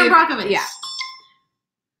to save... Erin Brockovich. Yeah.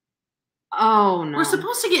 Oh, no. We're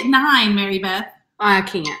supposed to get 9, Mary Beth. I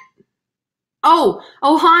can't. Oh,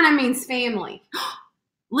 Ohana means family.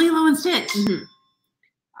 Lilo and Stitch. Mm-hmm.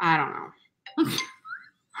 I don't know.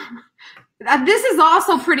 This is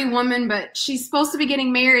also Pretty Woman, but she's supposed to be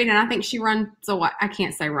getting married, and I think she runs away. I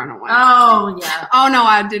can't say run away. Oh, yeah. Oh, no,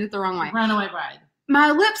 I did it the wrong way. Runaway Bride.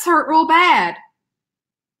 My lips hurt real bad.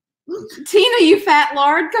 Tina, you fat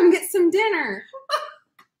lard, come get some dinner.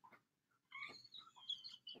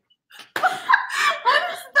 What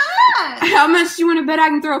is that? How much do you want to bet I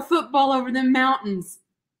can throw a football over them mountains?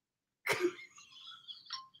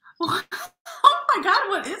 Oh my God,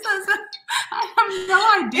 what is this? I have no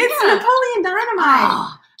idea. It's Napoleon Dynamite.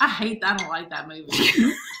 Oh, I hate that. I don't like that movie.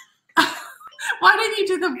 Why didn't you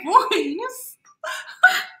do the voice?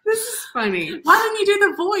 This is funny. Why didn't you do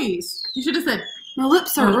the voice? You should have said, my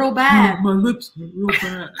lips are real bad. My lips are real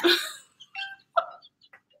bad.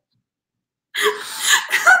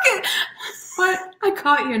 Okay. What? I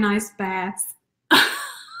caught you a nice bass.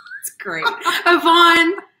 It's great.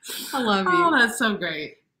 Yvonne, I love you. Oh, that's so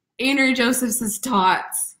great. Andrew Joseph says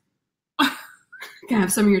tots. Can I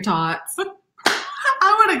have some of your tots?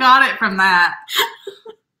 I would have got it from that.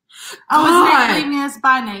 Oh, it's Nate leaving us.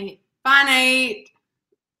 Bye, Nate. Bye, Nate.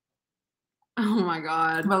 Oh my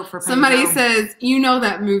God. Vote for Pedro. Somebody says, you know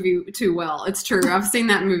that movie too well. It's true. I've seen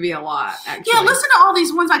that movie a lot, actually. Yeah, listen to all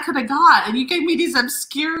these ones I could have got, and you gave me these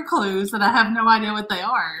obscure clues that I have no idea what they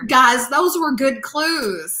are. Guys, those were good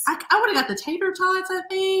clues. I would have got the tater tots, I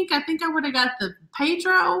think. I think I would have got the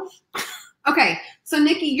Pedro. Okay, so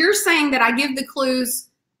Nikki, you're saying that I give the clues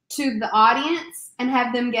to the audience and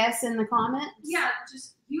have them guess in the comments? Yeah,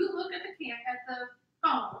 just you look at the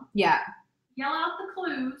phone. Yeah. Yell out the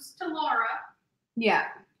clues to Laura. Yeah.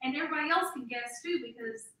 And everybody else can guess too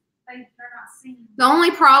because they're not seeing. The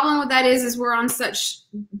only problem with that is we're on such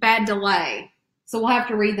bad delay. So we'll have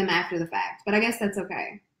to read them after the fact. But I guess that's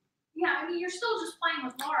okay. Yeah, I mean, you're still just playing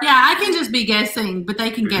with Laura. Yeah, I can just be guessing, but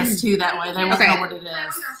they can guess too that way. They won't know what it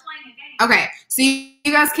is. Okay, so you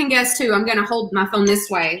guys can guess too. I'm going to hold my phone this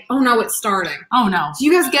way. Oh, no, it's starting. Oh, no. So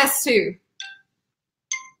you guys guess too.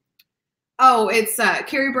 Oh, it's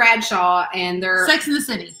Carrie Bradshaw and they're... Sex in the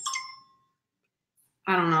City.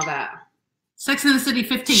 I don't know that. Sex in the City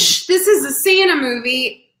 15. Shh, this is a Santa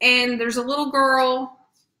movie, and there's a little girl,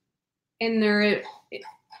 and they're...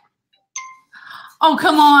 Oh,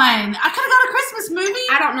 come on. I could have got a Christmas movie.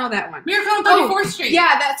 I don't know that one. Miracle on 34th Street.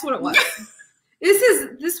 Yeah, that's what it was.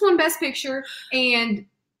 This one Best Picture, and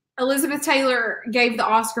Elizabeth Taylor gave the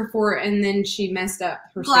Oscar for it, and then she messed up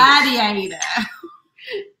her Gladiator.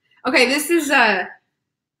 Okay, this is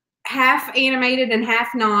half animated and half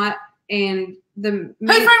not, and the... Who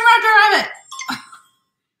Framed Roger Rabbit?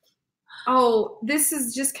 Oh, this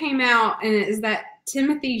is just came out, and is that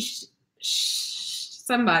Timothy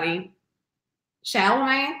somebody,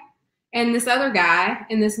 Chalamet, and this other guy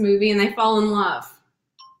in this movie, and they fall in love.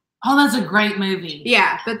 Oh, that's a great movie.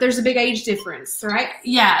 Yeah, but there's a big age difference, right?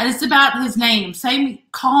 Yeah, it's about his name.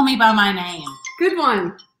 Call me by my name. Good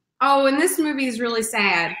one. Oh, and this movie is really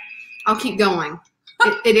sad. I'll keep going.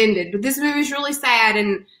 It ended, but this movie is really sad,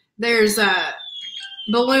 and there's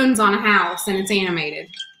balloons on a house, and it's animated.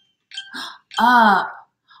 Up.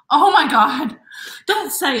 Oh my God!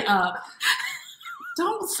 Don't say up.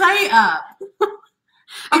 Don't say up.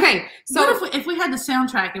 Okay, so what if we had the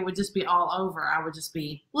soundtrack, it would just be all over. I would just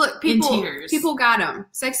be in tears. People got them.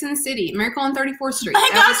 Sex in the City, Miracle on 34th Street. I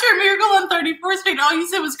got your Miracle on 34th Street. All you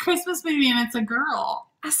said was Christmas movie, and it's a girl.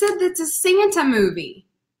 I said that's a Santa movie,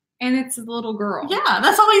 and it's a little girl. Yeah,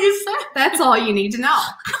 that's all you said. That's all you need to know.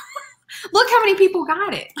 Look how many people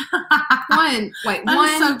got it. One,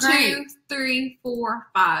 2, 3, 4,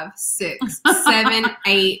 5, 6, 7,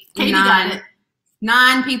 8, Katie 9. got it.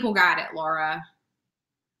 9 people got it, Laura.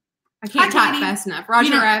 I can't type fast enough.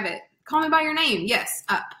 Roger Rabbit. Call me by your name. Yes.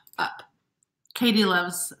 Up. Katie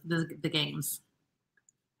loves the games.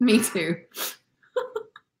 Me too.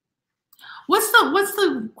 What's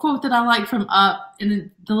the quote that I like from Up?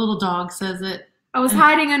 And the little dog says it. I was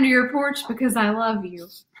hiding under your porch because I love you.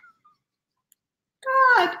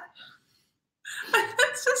 God.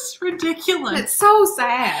 That's just ridiculous. It's so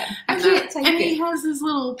sad. I can't take it. And he has his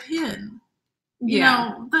little pin. You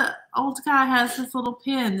know, the old guy has this little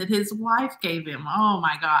pin that his wife gave him. Oh,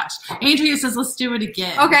 my gosh. Andrea says, let's do it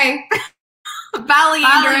again. Okay. Bye,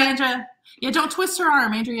 Andrea. Yeah, don't twist her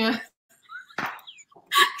arm, Andrea.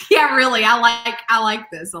 Yeah, really. I like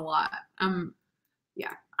this a lot.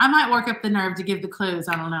 Yeah. I might work up the nerve to give the clues.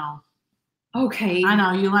 I don't know. Okay. I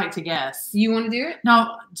know. You like to guess. You want to do it?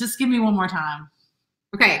 No, just give me one more time.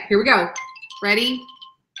 Okay, here we go. Ready?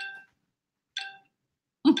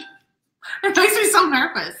 It makes me so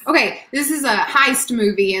nervous. Okay, this is a heist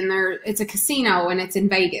movie, and it's a casino, and it's in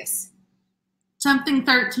Vegas. Something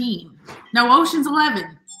 13. No, Ocean's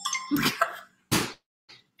 11.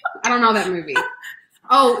 I don't know that movie.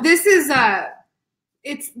 Oh, this is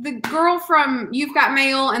it's the girl from You've Got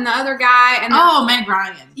Mail and the other guy. And Meg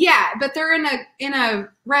Ryan. Yeah, but they're in a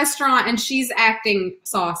restaurant, and she's acting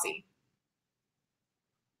saucy.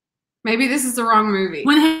 Maybe this is the wrong movie.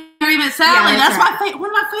 When Harry Met Sally. Yeah, that's right. one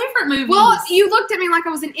of my favorite movies. Well, you looked at me like I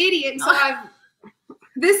was an idiot, so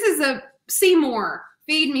this is a Seymour.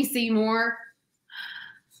 Feed me, Seymour.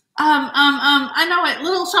 I know it.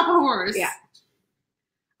 Little Shop of Horrors. Yeah.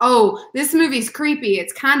 Oh, this movie's creepy.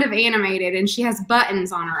 It's kind of animated, and she has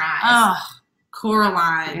buttons on her eyes. Oh,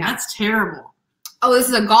 Coraline. Yeah. That's terrible. Oh, this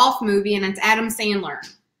is a golf movie, and it's Adam Sandler.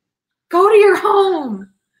 Go to your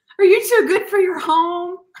home. Are you too good for your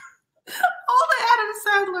home? All the Adam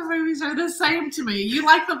Sandler movies are the same to me. You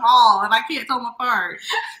like them all, and I can't tell them apart.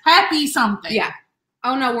 Happy something. Yeah.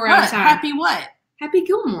 Oh, no, we're out of time. Happy what? Happy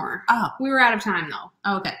Gilmore. Oh. We were out of time,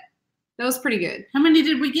 though. Okay. That was pretty good. How many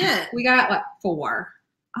did we get? We got, 4.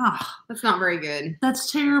 Oh. That's not very good.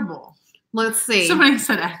 That's terrible. Let's see. Somebody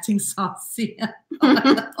said acting saucy.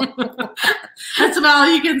 That's about all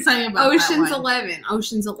you can say about Ocean's that one. 11.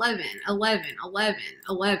 Ocean's 11. 11. 11.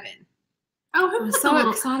 11. Oh, who I'm was so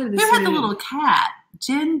excited to see. Who had the little cat?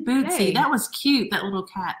 Jen Bootsy. Hey. That was cute, that little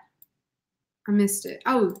cat. I missed it.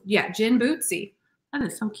 Oh, yeah, Jen Bootsy. That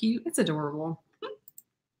is so cute. It's adorable.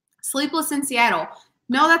 Sleepless in Seattle.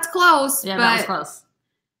 No, that's close. Yeah, but that was close.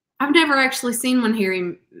 I've never actually seen When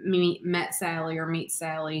Harry Met Sally or Meet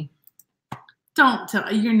Sally. Don't tell.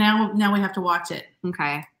 You're now we have to watch it.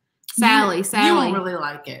 Okay. Sally. You won't really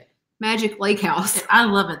like it. Magic Lake House. I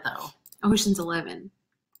love it though. Ocean's 11.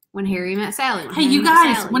 When Harry Met Sally. Hey, you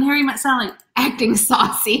guys, When Harry Met Sally. Acting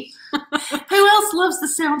saucy. Who else loves the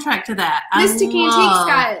soundtrack to that? Mystic Antiques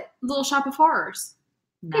got Little Shop of Horrors.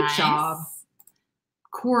 Nice. Good job.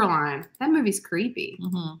 Coraline. That movie's creepy.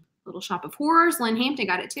 Mm-hmm. Little Shop of Horrors. Lynn Hampton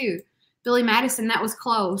got it too. Billy Madison, that was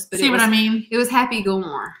close. But See what I mean? It was Happy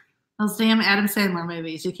Gilmore. Those damn Adam Sandler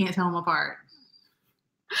movies. You can't tell them apart.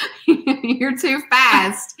 You're too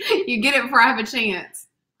fast. You get it before I have a chance.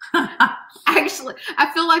 Actually,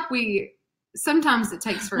 I feel like sometimes it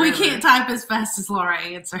takes forever. We can't type as fast as Laura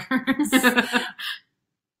answers.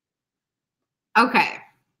 Okay.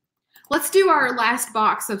 Let's do our last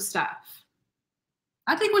box of stuff.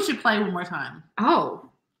 I think we should play one more time. Oh.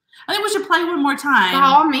 I think we should play one more time. By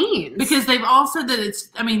all means. Because they've all said that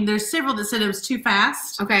there's several that said it was too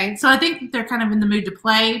fast. Okay. So I think they're kind of in the mood to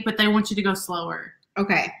play, but they want you to go slower.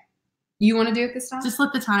 Okay. You want to do it this time? Just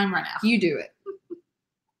let the time run out. You do it.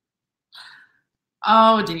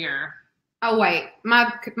 Oh, dear. Oh, wait.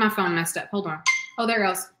 My phone messed up. Hold on. Oh, there it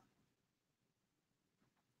goes.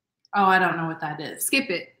 Oh, I don't know what that is. Skip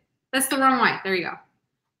it. That's the wrong way. There you go.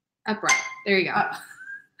 Upright. There you go.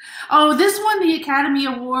 Oh, this won the Academy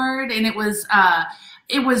Award, and it was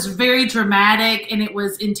very dramatic, and it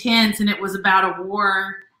was intense, and it was about a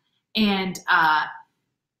war, and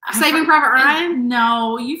Saving Private Ryan?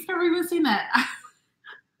 No, you've never even seen that.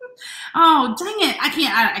 Oh, dang it. I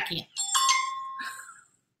can't.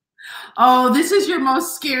 Oh, this is your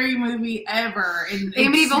most scary movie ever. And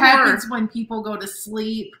it happens when people go to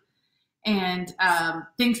sleep and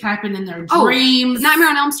things happen in their dreams. Nightmare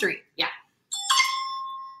on Elm Street. Yeah.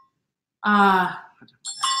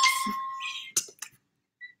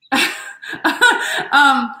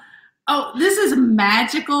 This is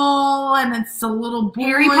magical, and it's a little boy.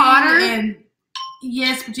 Harry Potter? And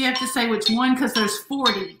yes, but you have to say which one because there's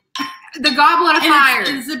 40. The Goblet of Fire.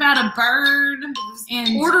 It's about a bird.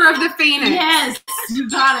 And Order of the Phoenix. Yes, you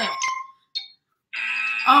got it.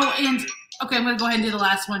 Oh, and okay, I'm going to go ahead and do the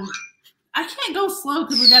last one. I can't go slow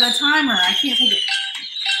because we got a timer. I can't take it.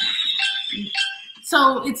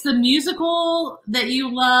 So it's the musical that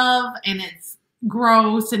you love, and it's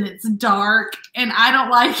gross, and it's dark, and I don't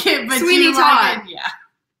like it, but Sweeney you Todd. like it. Yeah.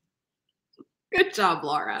 Good job,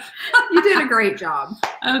 Laura. You did a great job.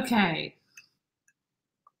 Okay.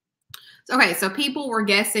 Okay, so people were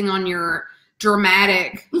guessing on your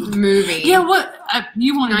dramatic movie. Yeah, what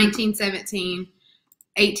you want? 1917,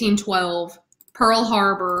 1812, Pearl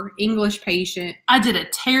Harbor, English Patient. I did a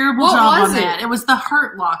terrible job on that. It was The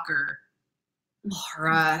Hurt Locker.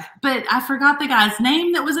 Laura. But I forgot the guy's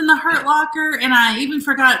name that was in The Hurt Locker, and I even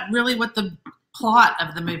forgot really what the plot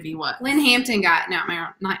of the movie was. Lynn Hampton got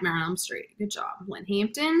Nightmare on Elm Street. Good job, Lynn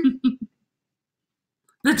Hampton.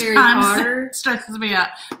 The Harry time Potter. stresses me out.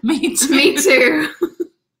 Me too. Me too.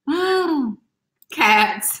 Mm.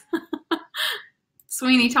 Cats.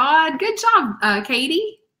 Sweeney Todd. Good job,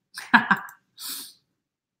 Katie.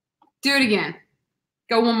 Do it again.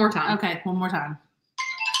 Go one more time. Okay, one more time.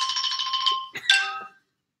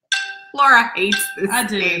 Laura hates this I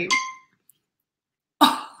do. game.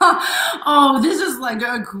 Oh, this is like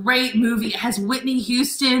a great movie. It has Whitney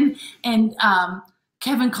Houston and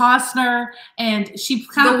Kevin Costner, and she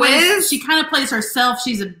kind of plays herself.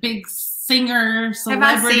 She's a big singer,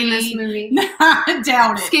 celebrity. Have I seen this movie? I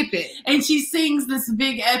doubt it. Skip it. And she sings this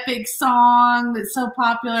big epic song that's so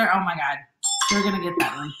popular. Oh my God, you're gonna get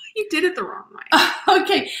that one. You did it the wrong way.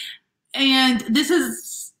 Okay, and this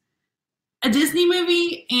is a Disney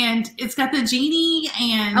movie, and it's got the genie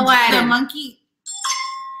and Aladdin. the monkey.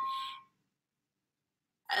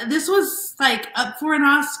 This was like up for an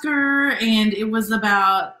Oscar, and it was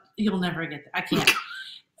about, you'll never get that. I can't.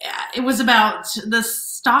 It was about the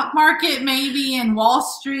stock market, maybe, and Wall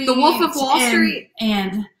Street. The Wolf of Wall Street.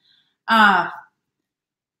 And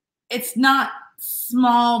it's not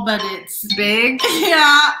small, but it's Big.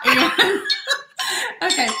 yeah.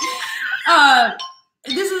 Okay.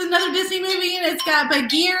 This is another Disney movie, and it's got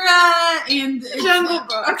Bagheera and Jungle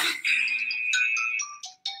Book. Okay.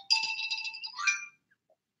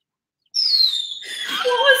 What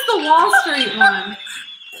was the the Wall Street one?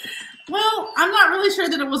 Well, I'm not really sure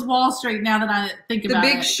that it was Wall Street now that I think about it.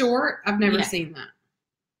 The Big Short? I've never seen that.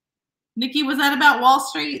 Nikki, was that about Wall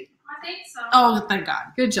Street? I think so. Oh, thank God.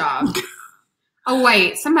 Good job. Oh,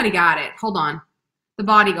 wait. Somebody got it. Hold on. The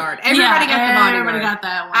Bodyguard. Everybody got the Bodyguard. Everybody got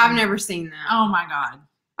that one. I've never seen that. Oh, my God.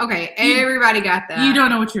 Okay. Everybody got that. You don't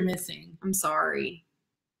know what you're missing. I'm sorry.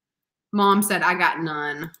 Mom said I got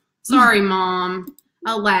none. Sorry, Mom.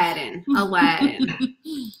 Aladdin. Aladdin.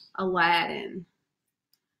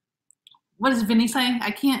 What does Vinny say?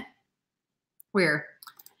 I can't. Where?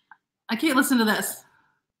 I can't listen to this.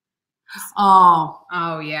 Oh,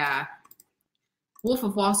 yeah. Wolf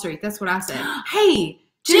of Wall Street. That's what I said. Hey,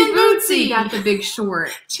 Jen Bootsy got The Big Short.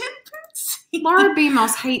 Jen Bootsy. Laura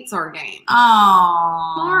Bemos hates our game.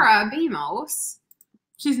 Oh, Laura Bemos.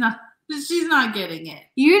 She's not getting it.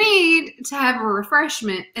 You need to have a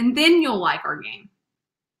refreshment, and then you'll like our game.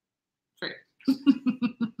 True.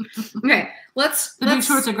 Okay, The Big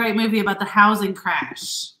Short's a great movie about the housing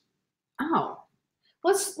crash. Oh.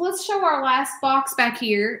 Let's show our last box back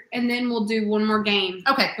here, and then we'll do one more game.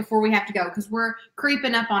 Okay. Before we have to go, because we're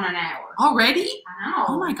creeping up on an hour. Already? I know.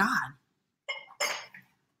 Oh my God.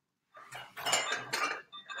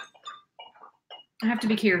 I have to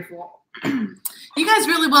be careful. You guys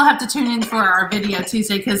really will have to tune in for our video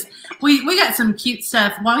Tuesday because we got some cute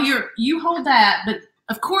stuff. While you hold that, but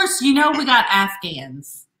of course we got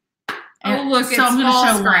Afghans. Oh, look, so I'm it's gonna fall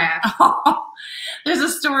show scrap. There's a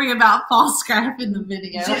story about fall scrap in the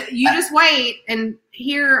video. You just wait and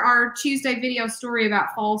hear our Tuesday video story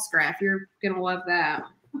about fall scrap. You're going to love that.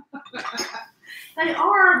 They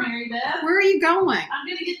are, Mary Beth. Where are you going? I'm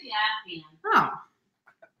going to get the Afghan. Oh.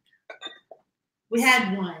 We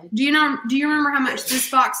had one. Do you remember how much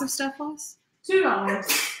this box of stuff was?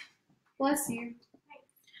 $2. Bless you.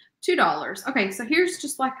 $2. Okay, so here's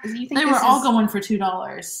just like, do you think they were all going for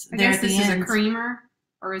 $2? I guess this is a creamer,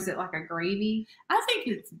 or is it like a gravy? I think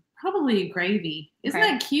it's probably a gravy. Isn't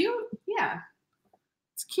that cute? Yeah.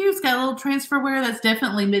 It's cute. It's got a little transferware that's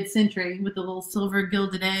definitely mid-century with a little silver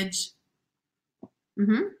gilded edge.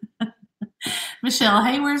 Mm-hmm. Michelle,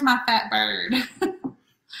 hey, where's my fat bird?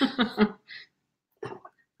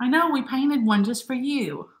 I know, we painted one just for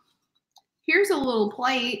you. Here's a little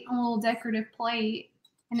plate, a little decorative plate.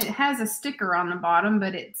 And it has a sticker on the bottom,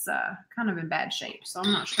 but it's kind of in bad shape. So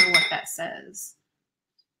I'm not sure what that says.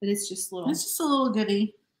 But it's just little. It's just a little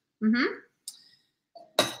goodie. Mm-hmm.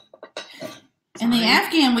 And the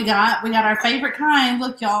Afghan we got our favorite kind.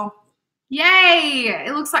 Look, y'all. Yay!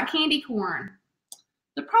 It looks like candy corn.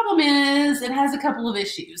 The problem is it has a couple of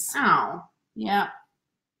issues. Oh. Yeah.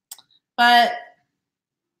 But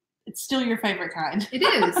it's still your favorite kind. It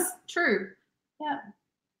is. True. Yeah.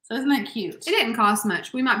 So isn't that cute? It didn't cost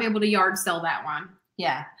much. We might be able to yard sell that one.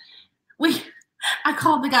 Yeah. I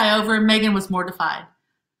called the guy over and Megan was mortified.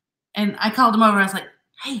 And I called him over and I was like,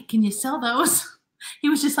 hey, can you sell those? He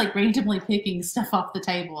was just like randomly picking stuff off the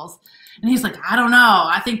tables. And he's like, I don't know.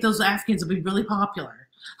 I think those Afghans will be really popular.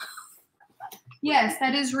 Yes,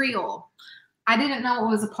 that is real. I didn't know it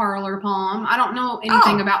was a parlor palm. I don't know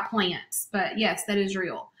anything about plants, but yes, that is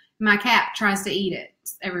real. My cat tries to eat it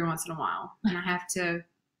every once in a while, and I have to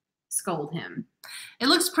scold him. It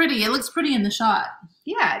looks pretty. It looks pretty in the shot.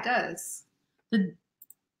 Yeah, it does. It's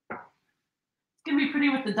going to be pretty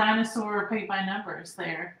with the dinosaur paint by numbers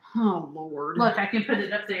there. Oh, Lord. Look, I can put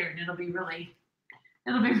it up there and it'll be really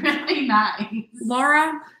nice.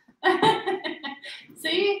 Laura?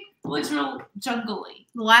 See? It looks real jungly.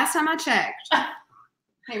 The last time I checked,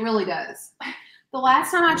 it really does. The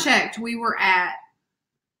last time I checked, we were at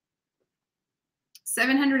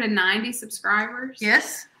 790 subscribers.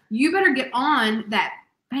 Yes. You better get on that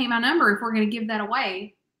Paint My Number if we're going to give that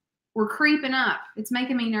away. We're creeping up. It's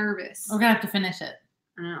making me nervous. We're going to have to finish it.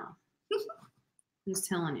 I know. I'm just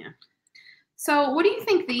telling you. So what do you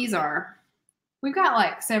think these are? We've got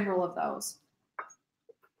like several of those.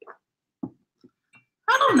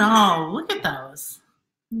 I don't know. Look at those.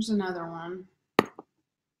 There's another one.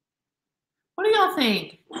 What do y'all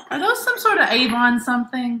think? Are those some sort of Avon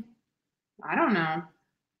something? I don't know.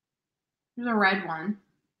 There's a red one.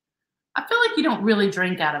 I feel like you don't really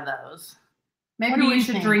drink out of those. Maybe we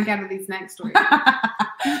should drink out of these next week.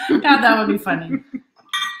 God, that would be funny.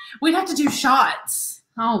 We'd have to do shots.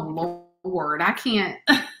 Oh, Lord. I can't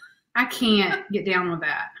get down with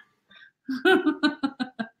that.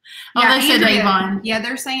 Yeah, they said Avon. Yeah,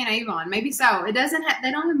 they're saying Avon. Maybe so. It doesn't have,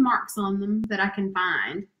 they don't have marks on them that I can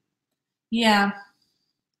find. Yeah.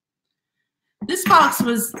 This box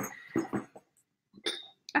was,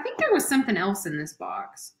 I think there was something else in this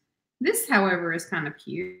box. This, however, is kind of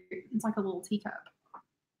cute. It's like a little teacup.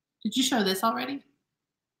 Did you show this already?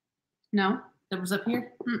 No. That was up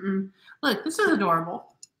here? Mm-mm. Look, this is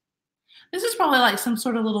adorable. This is probably like some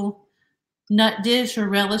sort of little nut dish or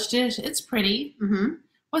relish dish. It's pretty. Mm-hmm.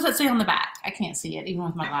 What does that say on the back? I can't see it, even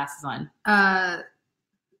with my glasses on.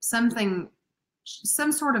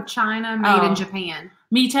 Some sort of china made in Japan.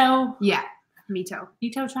 Mito? Yeah, Mito.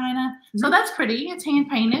 Mito china. Mm-hmm. So that's pretty. It's hand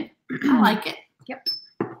painted. I like it. Yep.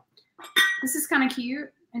 This is kind of cute.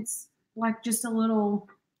 It's like just a little,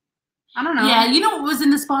 I don't know. Yeah, you know what was in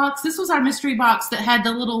this box? This was our mystery box that had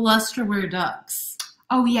the little lusterware ducks.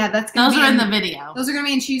 Oh, yeah, Those are in the video. Those are going to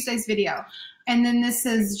be in Tuesday's video. And then this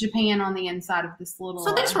says Japan on the inside of this little.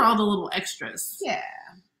 So these were all the little extras. Yeah.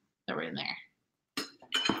 That were in there.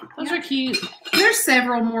 Those are cute. There's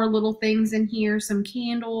several more little things in here. Some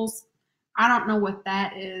candles. I don't know what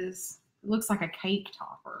that is. It looks like a cake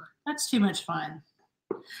topper. That's too much fun.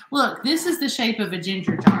 Look, this is the shape of a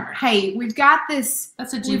ginger jar. Hey, we've got this.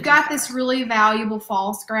 That's a ginger We've got jar. this really valuable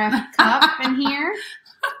false graph cup in here.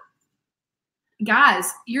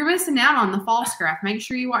 Guys, you're missing out on the false graph. Make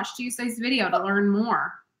sure you watch Tuesday's video to learn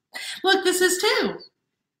more. Look, this is too.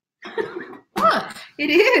 Look. It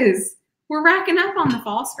is. We're racking up on the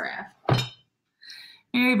false graph.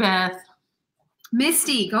 Mary Beth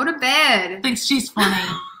Misty, go to bed. thinks she's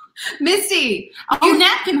funny. Misty. Oh,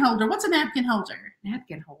 napkin holder. What's a napkin holder?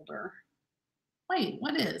 Napkin holder. Wait,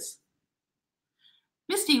 what is?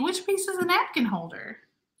 Misty, which piece is a napkin holder?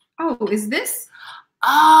 Oh, is this?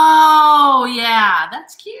 Oh, yeah.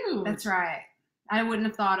 That's cute. That's right. I wouldn't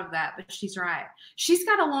have thought of that, but she's right. She's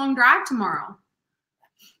got a long drive tomorrow.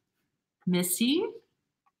 Missy,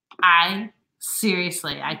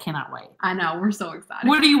 seriously, I cannot wait. I know. We're so excited.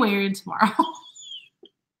 What are you wearing tomorrow?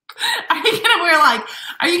 Are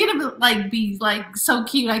you gonna be so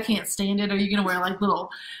cute I can't stand it? Or are you gonna wear like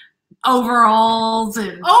little overalls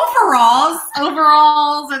and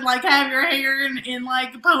like have your hair in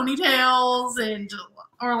like ponytails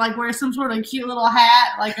or like wear some sort of cute little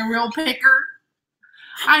hat like a real picker?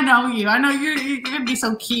 I know you. I know you're gonna be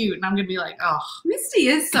so cute, and I'm gonna be like, oh, Misty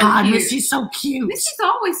is so God, cute. Misty's so cute. Misty's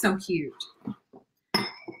always so cute.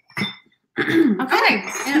 Okay.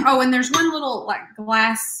 And there's one little like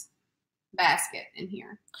glass basket in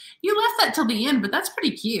here. You left that till the end, but that's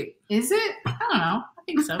pretty cute. Is it? I don't know. I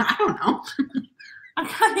think so. I don't know.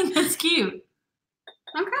 I think that's cute.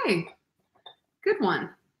 Okay. Good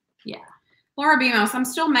one. Yeah. Laura B. Mouse, I'm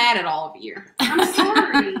still mad at all of you. I'm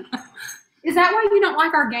sorry. Is that why you don't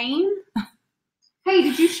like our game? Hey,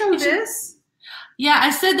 did you show this? Yeah, I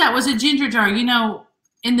said that was a ginger jar. You know,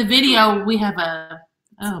 in the video, we have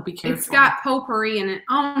be careful. It's got potpourri in it.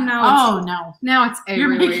 Oh, no. Oh, no. Now it's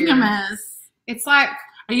everywhere. You're making a mess. It's like.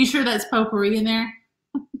 Are you sure that's potpourri in there?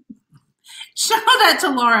 Show that to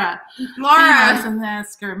Laura. Laura. And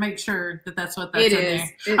ask her, make sure that that's what that's in there.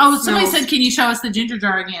 Somebody said, can you show us the ginger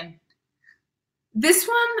jar again? This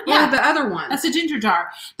one Yeah. or the other one? That's a ginger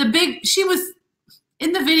jar. She was,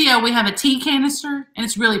 in the video, we have a tea canister, and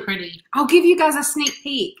it's really pretty. I'll give you guys a sneak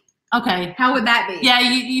peek. Okay. How would that be? Yeah,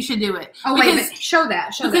 you should do it. Oh, wait, but show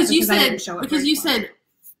that. Because you I didn't show it said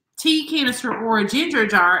tea canister or a ginger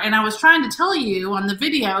jar, and I was trying to tell you on the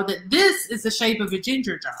video that this is the shape of a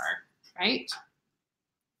ginger jar, right?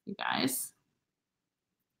 You guys.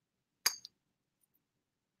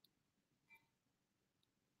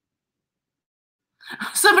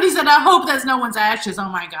 Somebody said, I hope that's no one's ashes. Oh,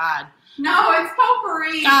 my God. No, it's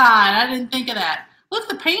potpourri. God, I didn't think of that. Look,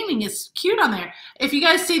 the painting is cute on there. If you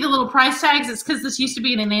guys see the little price tags, it's because this used to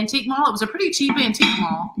be in an antique mall. It was a pretty cheap antique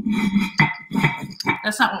mall.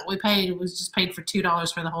 That's not what we paid. It was just paid for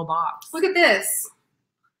 $2 for the whole box. Look at this.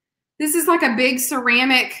 This is like a big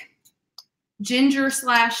ceramic ginger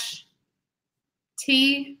 /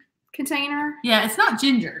 tea container. Yeah, it's not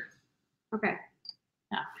ginger. Okay.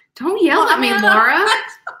 Yeah. Don't yell at me, Laura. I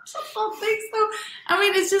don't think so. I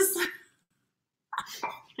mean, it's just...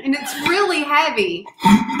 And it's really heavy.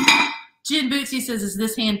 Jen Bootsy says, is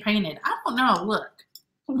this hand painted? I don't know. Look.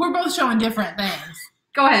 We're both showing different things.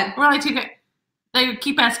 Go ahead. We're like, they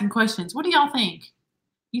keep asking questions. What do y'all think?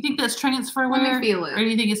 You think that's transfer wear? Let me feel it. Or do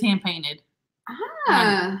you think it's hand painted?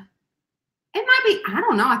 It might be. I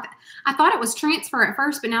don't know. I thought it was transfer at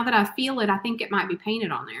first, but now that I feel it, I think it might be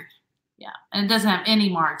painted on there. Yeah. And it doesn't have any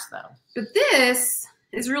marks, though. But this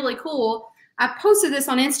is really cool. I posted this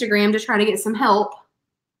on Instagram to try to get some help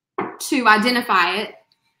to identify it.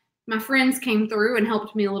 My friends came through and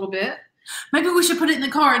helped me a little bit. Maybe we should put it in the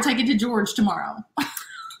car and take it to George tomorrow.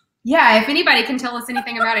 Yeah, if anybody can tell us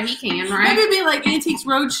anything about it, he can, right? Maybe it'd be like Antiques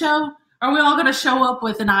Roadshow. Are we all going to show up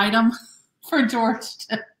with an item for George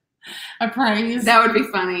to appraise? That would be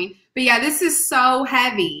funny. But yeah, this is so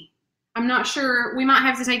heavy. I'm not sure. We might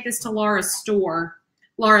have to take this to Laura's store.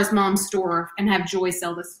 Laura's mom's store and have Joy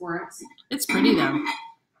sell this for us. It's pretty though.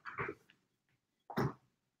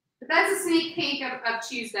 But that's a sneak peek of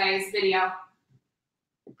Tuesday's video.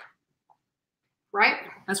 Right?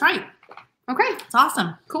 That's right. Okay. It's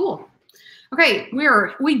awesome. Cool. Okay,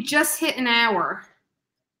 we just hit an hour.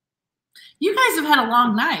 You guys have had a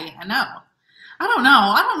long night. I know. I don't know.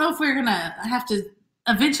 I don't know if we're gonna have to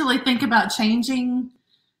eventually think about changing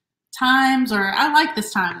times, or I like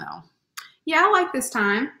this time though. Yeah, I like this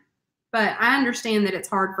time, but I understand that it's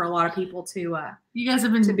hard for a lot of people to. You guys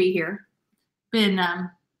have been to be here. Been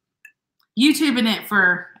YouTubing it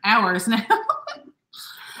for hours now,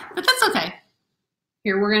 but that's okay.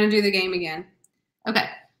 Here, we're gonna do the game again. Okay,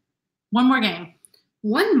 one more game.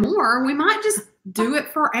 One more? We might just do it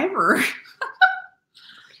forever.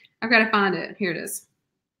 I've got to find it. Here it is.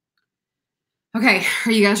 Okay,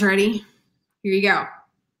 are you guys ready? Here you go.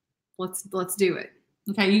 Let's do it.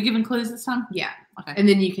 Okay, you giving clues this time? Yeah. Okay. And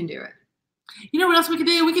then you can do it. You know what else we could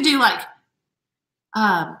do? We could do like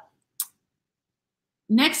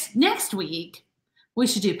next week we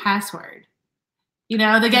should do password. You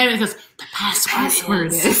know, the game that goes, the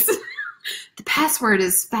password is the password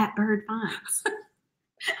is Fat Bird Finds.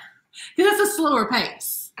 Because it's a slower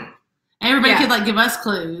pace. Everybody could like give us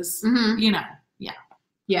clues. Mm-hmm. You know. Yeah.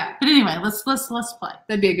 Yeah. But anyway, let's play.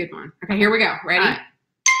 That'd be a good one. Okay, here we go. Ready? Right.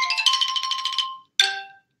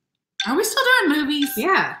 Are we still doing movies?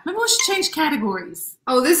 Yeah. Maybe we should change categories.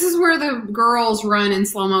 Oh, this is where the girls run in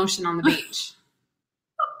slow motion on the beach.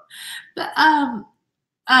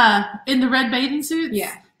 In the red bathing suits?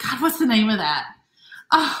 Yeah. God, what's the name of that?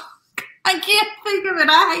 Oh, I can't think of it.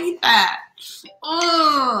 I hate that.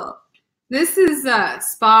 Oh. This is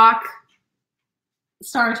Spock.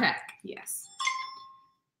 Star Trek. Yes.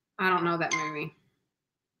 I don't know that movie.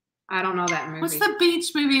 What's the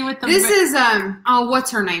beach movie with the... This is, what's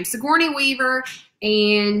her name? Sigourney Weaver,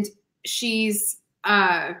 and she's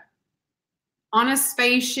on a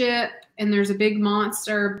spaceship, and there's a big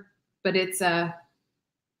monster, but it's the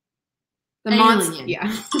monster. Yeah.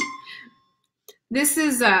 This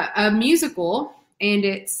is a musical, and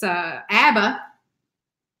it's ABBA.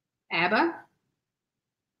 ABBA?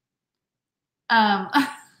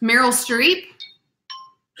 Meryl Streep?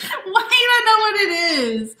 Why do I know what it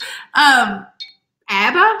is?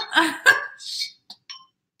 ABBA?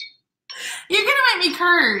 You're gonna make me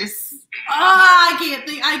curse. Oh,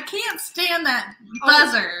 I can't stand that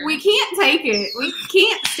buzzer. We can't take it. We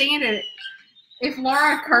can't stand it. If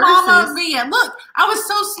Laura curses. Mama mia. Look, I was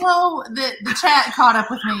so slow that the chat caught up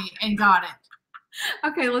with me and got it.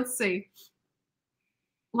 Okay, let's see.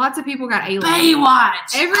 Lots of people got Alien.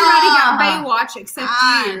 Baywatch. Everybody got Baywatch except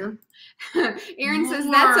you. Aaron says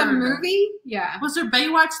that's a movie? Yeah. Was there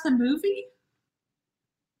Baywatch the movie?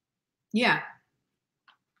 Yeah.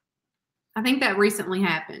 I think that recently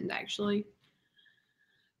happened, actually.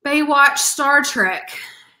 Baywatch, Star Trek.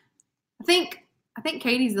 I think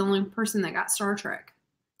Katie's the only person that got Star Trek.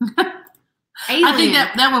 Alien. I think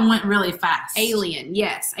that one went really fast. Alien,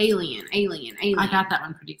 yes. Alien. I got that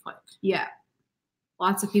one pretty quick. Yeah.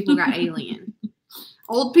 Lots of people got Alien.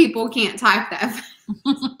 Old people can't type that.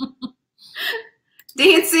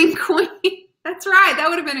 Dancing Queen. That's right. That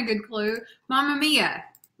would have been a good clue. Mamma Mia.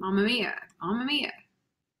 Mamma Mia. Mamma Mia.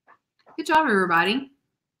 Good job, everybody.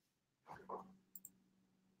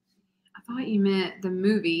 I thought you meant the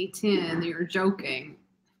movie 10. You were joking.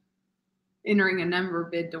 Entering a number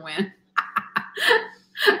bid to win.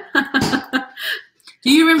 Do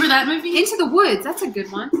you remember that movie? Into the Woods. That's a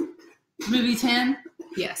good one. Movie 10?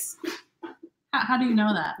 Yes. How do you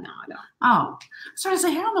know that? No, I don't. Oh. I was trying to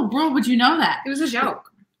say, how in the world would you know that? It was a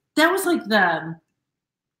joke. That was like the...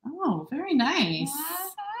 Oh, very nice.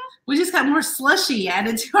 We just got more slushy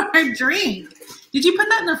added to our drink. Did you put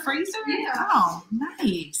that in the freezer? Yeah. Oh,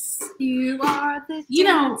 nice. You are the... You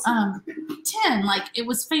know, 10, like, it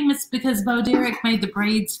was famous because Bo Derek made the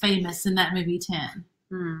braids famous in that movie 10.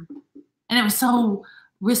 Hmm. And it was so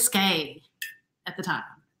risque at the time.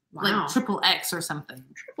 Wow. Like triple X or something.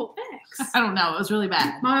 Triple X. I don't know. It was really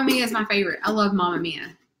bad. Mamma Mia is my favorite. I love Mamma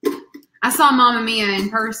Mia. I saw Mamma Mia in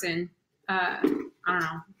person, I don't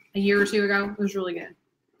know, a year or two ago. It was really good.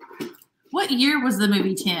 What year was the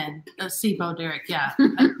movie 10? See Bo Derek, yeah.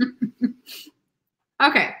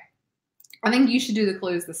 Okay. I think you should do the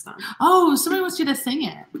clues this time. Oh, somebody wants you to sing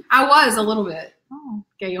it. I was a little bit. Oh.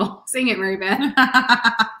 Gail, sing it, Mary Beth.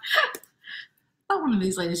 I thought one of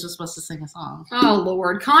these ladies was supposed to sing a song. Oh,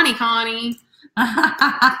 Lord. Connie.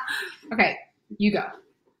 Okay, you go.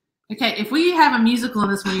 Okay, if we have a musical in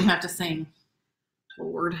this one, you have to sing.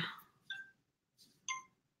 Lord.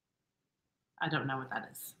 I don't know what that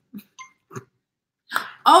is.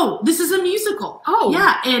 Oh, this is a musical. Oh, Oh.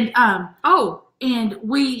 Yeah, and and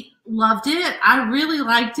we loved it. I really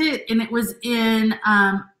liked it, and it was in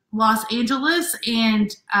Los Angeles, and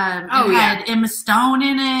it had Emma Stone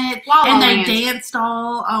in it, and they danced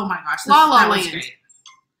all. Oh my gosh, that was great.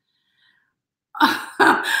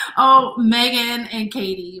 Oh, Megan and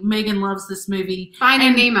Katie. Megan loves this movie.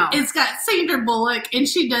 Finding Nemo. It's got Sandra Bullock, and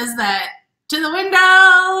she does that to the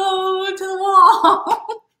window, to the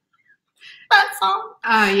wall. That song.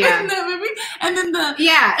 Yeah. In that movie. And then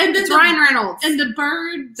and then Ryan Reynolds. And the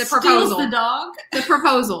bird steals the dog. The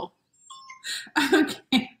proposal.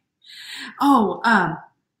 Okay. Oh,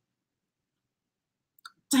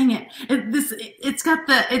 dang it.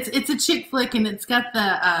 It's a chick flick, and it's got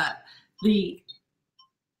the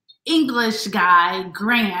English guy,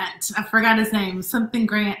 Grant. I forgot his name, something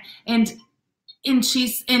Grant. And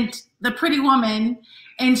she's the pretty woman,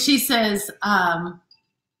 and she says,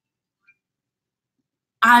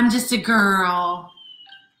 I'm just a girl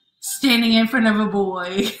standing in front of a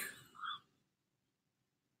boy.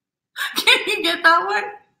 Can you get that one?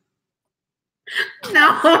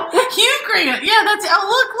 No. Hugh Grant. Yeah, that's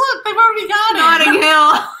look, they've already got Notting it.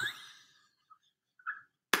 Hill.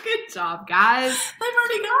 Good job, guys. They've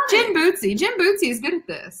already got it. Jim Bootsy is good at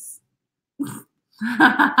this.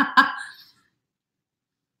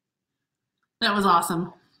 That was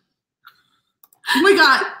awesome. We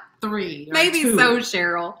got 3. Maybe 2. so,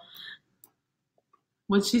 Cheryl.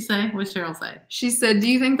 What'd she say? What'd Cheryl say? She said, do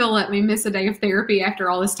you think they'll let me miss a day of therapy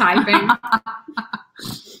after all this typing?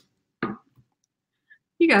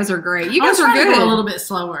 You guys are great. You guys are good. To go a little bit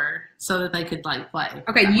slower so that they could play.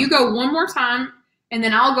 Okay, you go one more time, and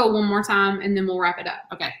then I'll go one more time, and then we'll wrap it up.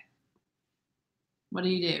 Okay. What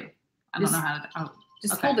do you do? I don't know how to. Oh,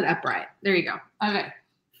 just hold it upright. There you go. Okay.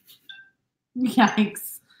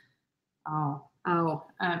 Yikes. Oh. Oh,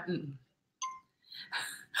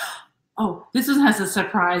 this one has a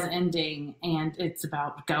surprise ending, and it's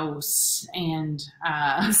about ghosts and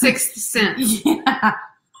The Sixth Sense. Yeah.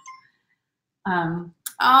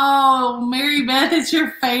 Oh, Mary Beth, it's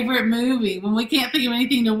your favorite movie. When we can't think of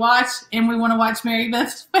anything to watch, and we want to watch Mary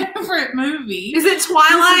Beth's favorite movie. Is it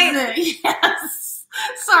Twilight? Is it. Yes.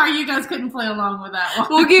 Sorry, you guys couldn't play along with that one.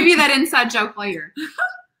 We'll give you that inside joke later.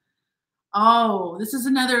 Oh, this is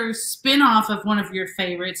another spin-off of one of your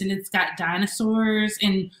favorites, and it's got dinosaurs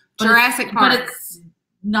and Jurassic Park. But it's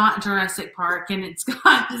not Jurassic Park, and it's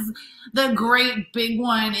got the great big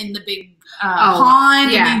one in the big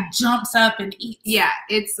pond, and he jumps up and eats. Yeah,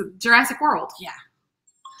 it's Jurassic World. Yeah.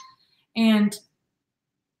 And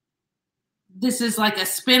this is like a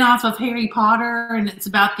spin-off of Harry Potter, and it's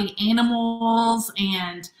about the animals,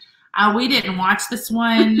 and we didn't watch this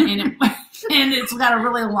one, and it's got a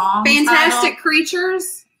really long Fantastic title.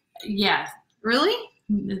 Creatures? Yeah. Really?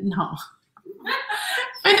 No.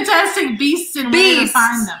 Fantastic Beasts and Where to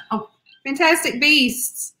Find Them. Oh. Fantastic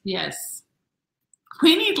Beasts. Yes.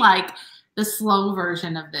 We need the slow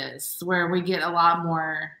version of this where we get a lot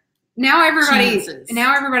more Now everybody chances.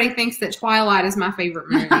 Thinks that Twilight is my favorite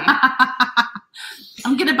movie.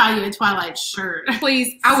 I'm going to buy you a Twilight shirt.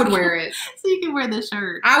 Please, I would wear it. So you can wear the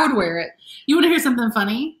shirt. I would wear it. You want to hear something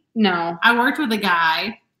funny? No. I worked with a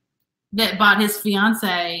guy that bought his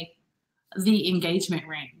fiance the engagement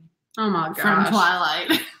ring. Oh my gosh. From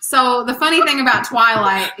Twilight. So the funny thing about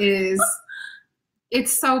Twilight is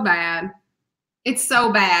it's so bad. It's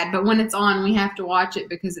so bad, but when it's on, we have to watch it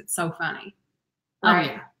because it's so funny.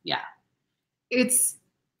 Right? Oh, yeah. It's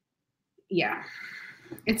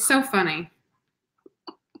so funny.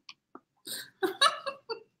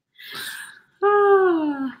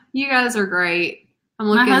 You guys are great. I'm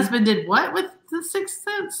looking. My husband did what with The Sixth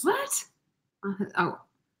Sense? What?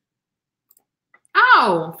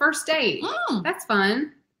 Oh, First Date. That's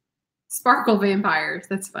fun. Sparkle vampires.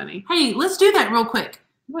 That's funny. Hey, let's do that real quick.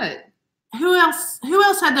 What? Who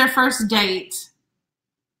else had their first date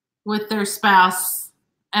with their spouse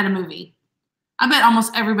at a movie? I bet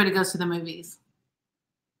almost everybody goes to the movies.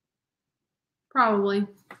 Probably.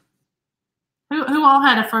 Who all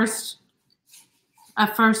had a first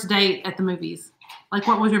date at the movies?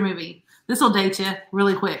 What was your movie? This will date you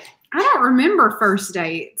really quick. I don't remember first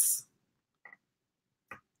dates.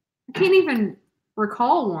 I can't even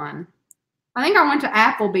recall one. I think I went to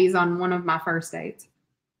Applebee's on one of my first dates.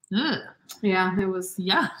 Ugh. Yeah, it was.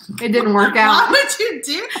 Yeah. It didn't work out. Why would you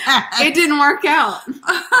do that? It didn't work out.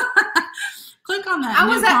 Click on that. I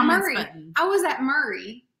was at Murray. Button. I was at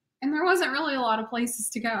Murray, and there wasn't really a lot of places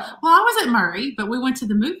to go. Well, I was at Murray, but we went to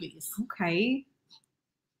the movies. Okay.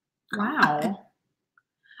 Wow.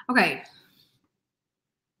 Okay.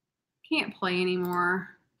 Can't play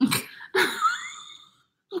anymore.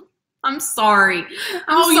 I'm sorry.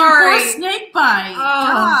 Oh, sorry. your poor snake bite. Oh.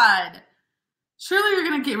 God. Surely you're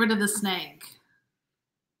going to get rid of the snake.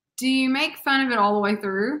 Do you make fun of it all the way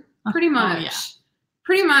through? Pretty much. Oh, yeah.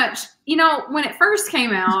 Pretty much. You know, when it first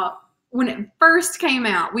came out, we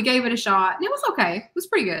gave it a shot, and it was okay. It was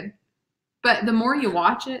pretty good. But the more you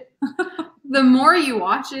watch it,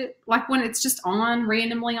 like when it's just on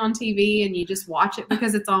randomly on TV and you just watch it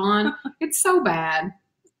because it's on, it's so bad.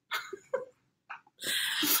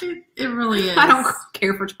 It really is. I don't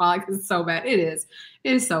care for Twilight because it's so bad. It is.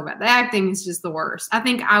 It is so bad. The acting is just the worst. I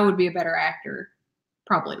think I would be a better actor.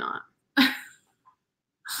 Probably not.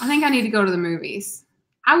 I think I need to go to the movies.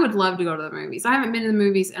 I would love to go to the movies. I haven't been to the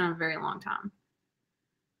movies in a very long time.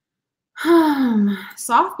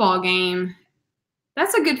 Softball game.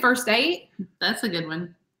 That's a good first date. That's a good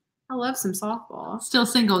one. I love some softball. Still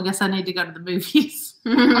single. Guess I need to go to the movies.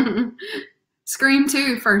 Scream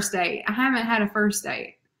 2 first date. I haven't had a first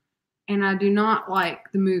date. And I do not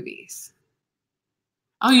like the movies.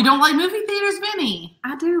 Oh, you don't like movie theaters, Vinny?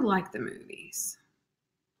 I do like the movies.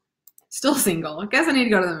 Still single. I guess I need to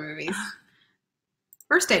go to the movies.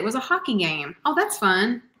 First date was a hockey game. Oh, that's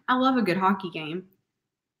fun. I love a good hockey game.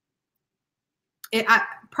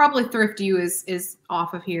 Probably Thrift U is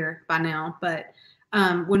off of here by now, but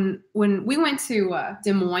when we went to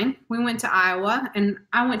Des Moines, we went to Iowa, and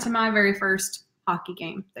I went to my very first hockey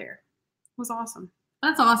game there. It was awesome.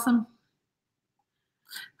 That's awesome.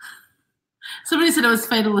 Somebody said it was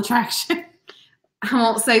Fatal Attraction. I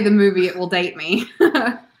won't say the movie. It will date me.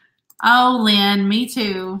 Oh, Lynn, me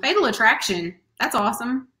too. Fatal Attraction. That's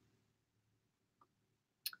awesome.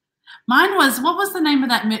 Mine was, what was the name of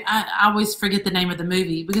that? I always forget the name of the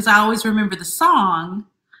movie because I always remember the song.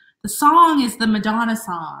 The song is the Madonna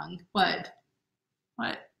song. What?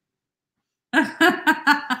 Oh,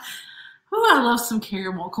 I love some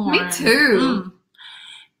caramel corn. Me too.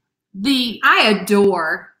 I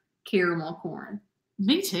adore caramel corn.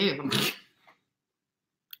 Me too.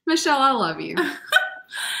 Michelle, I love you.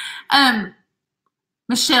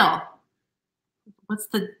 Michelle, what's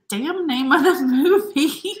the damn name of the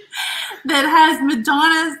movie that has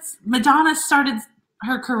Madonna started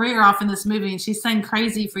her career off in this movie, and she sang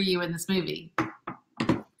Crazy for You in this movie.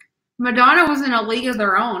 Madonna was in a league of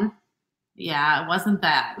their own. Yeah, it wasn't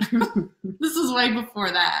that. This was way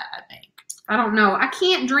before that, I think. I don't know. I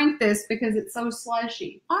can't drink this because it's so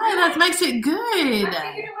slushy. Why? That makes it good. I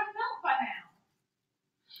think it would melt by now.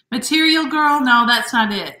 Material Girl? No, that's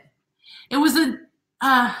not it. It was a...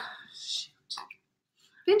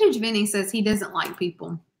 Vintage Vinny says he doesn't like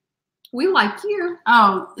people. We like you.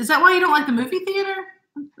 Oh, is that why you don't like the movie theater?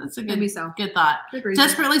 That's a good, Maybe so. Good thought. Good reason.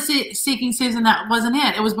 Desperately Seeking Susan, that wasn't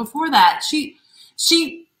it. It was before that. She.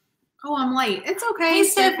 Oh, I'm late. It's okay, Hey,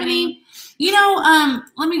 Stephanie. You know,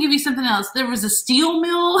 let me give you something else. There was a steel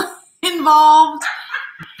mill involved.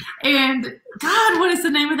 And, God, what is the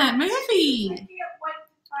name of that movie? I can't wait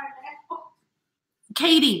to find out.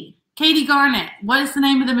 Katie Garnett. What is the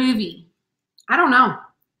name of the movie? I don't know.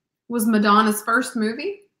 Was Madonna's first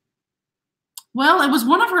movie? Well, it was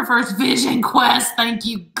one of her first Vision Quest. Thank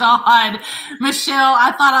you, God. Michelle,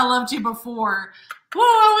 I thought I loved you before. Whoa,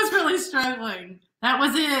 I was really struggling. That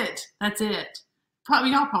was it. That's it.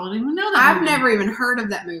 Y'all probably didn't even know that I've movie. never even heard of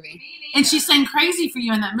that movie. And she sang Crazy for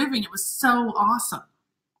You in that movie, and it was so awesome.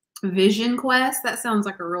 Vision Quest? That sounds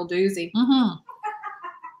like a real doozy. Mm-hmm.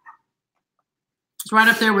 It's right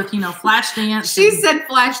up there with, Flashdance. She said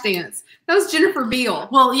Flashdance. That was Jennifer Beal.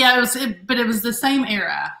 Well, yeah, but it was the same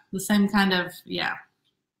era. The same kind of, yeah.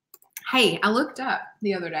 Hey, I looked up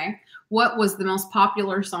the other day. What was the most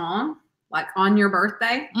popular song, like on your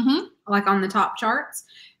birthday, like on the top charts?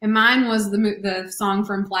 And mine was the song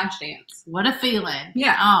from Flashdance. What a feeling.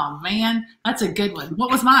 Yeah. Oh, man. That's a good one.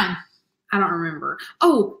 What was mine? I don't remember.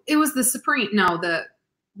 Oh, it was the Supreme. No, the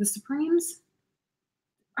Supremes.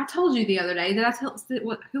 I told you the other day. Did I tell?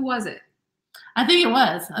 Who was it? I think it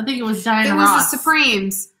was. Diana It was Ross. the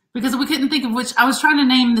Supremes. Because we couldn't think of which. I was trying to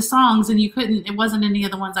name the songs, and you couldn't. It wasn't any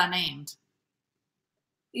of the ones I named.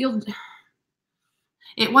 It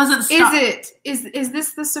wasn't. Is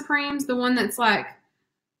this the Supremes? The one that's like,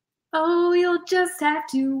 oh, you'll just have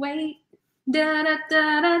to wait. Da da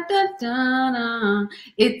da da da da da.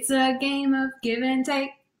 It's a game of give and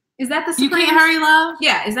take. Is that the Supremes? You Can't Hurry Love?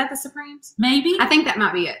 Yeah, is that the Supremes? Maybe. I think that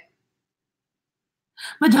might be it.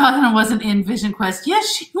 Madonna wasn't in Vision Quest. Yes,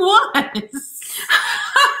 she was. God, the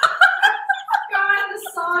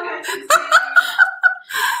song I can sing.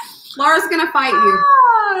 Laura's gonna fight you.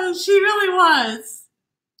 Oh, she really was.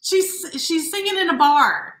 She's singing in a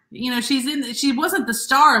bar. She wasn't the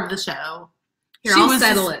star of the show. Here, I'll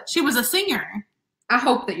settle it. She was a singer. I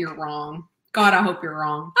hope that you're wrong. God, I hope you're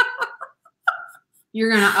wrong.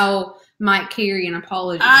 You're gonna owe Mike Carey an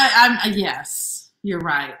apology. Yes, you're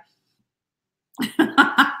right.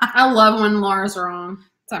 I love when Laura's wrong.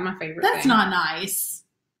 It's like my favorite That's thing. not nice.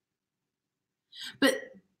 But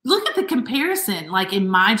look at the comparison. Like in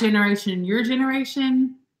my generation, your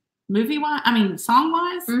generation, movie-wise,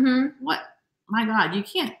 song-wise. Mm-hmm. What? My God, you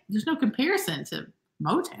can't. There's no comparison to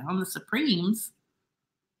Motown, the Supremes.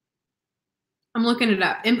 I'm looking it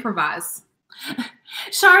up. Improvise.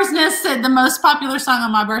 Shar's Nest said the most popular song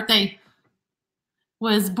on my birthday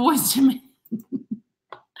was Boys to Men.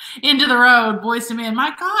 Into the Road, Boys to Men.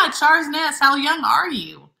 My God, Shar's Nest, how young are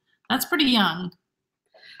you? That's pretty young.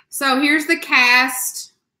 So here's the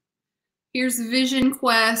cast. Here's Vision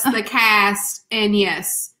Quest, the cast, and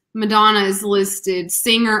yes, Madonna is listed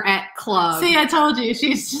singer at club. See, I told you,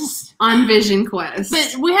 she's just on Vision Quest.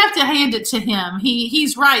 But we have to hand it to him.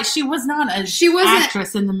 He's right. She was not an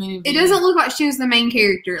actress in the movie. It doesn't look like she was the main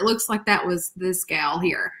character. It looks like that was this gal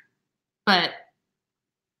here. But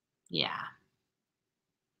yeah.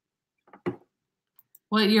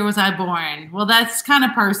 What year was I born? Well, that's kind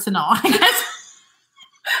of personal.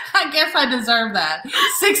 I guess I deserve that.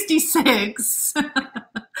 66.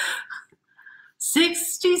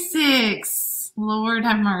 66. Lord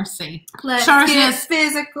have mercy. Let's Shar's get Nest.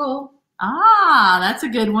 physical. Ah, that's a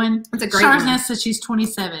good one. That's a great Shar's one. Nest says she's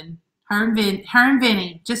 27. Her and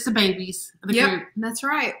Vinny, just the babies of the group. That's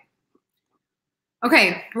right.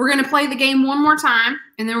 Okay, we're going to play the game one more time,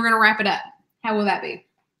 and then we're going to wrap it up. How will that be?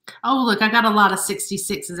 Oh, look, I got a lot of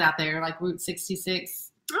 66s out there, like Route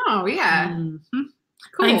 66. Oh, yeah. Mm-hmm.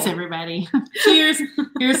 Cool. Thanks, everybody. Cheers.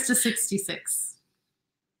 Here's to 66.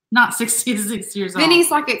 Not 66 years old.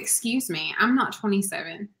 Vinny's like, excuse me, I'm not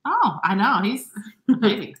 27. Oh, I know. He's a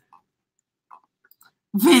baby.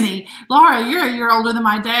 Vinny. Laura, you're a year older than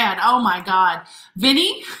my dad. Oh, my God.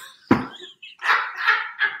 Vinny?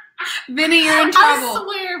 Vinny, you're in trouble. I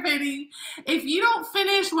swear, Vinny, if you don't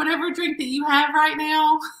finish whatever drink that you have right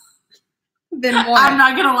now, then what? I'm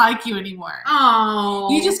not going to like you anymore. Oh.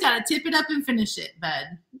 You just got to tip it up and finish it,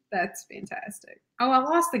 bud. That's fantastic. Oh, I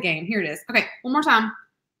lost the game. Here it is. Okay, one more time.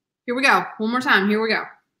 Here we go. One more time. Here we go.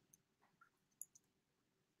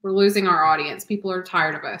 We're losing our audience. People are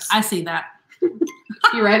tired of us. I see that.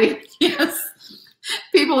 You ready? Yes.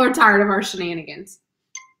 People are tired of our shenanigans.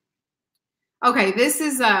 Okay, this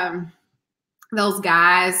is those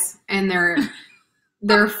guys, and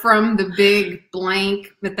they're from the big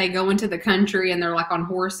blank, but they go into the country and they're like on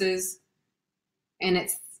horses. And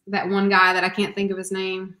it's that one guy that I can't think of his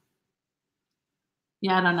name.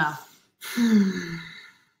 Yeah, I don't know.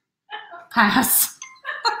 Pass.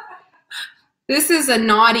 This is a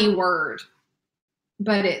naughty word,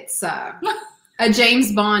 but it's a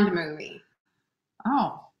James Bond movie.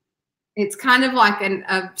 Oh. It's kind of like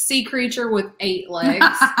a sea creature with 8 legs,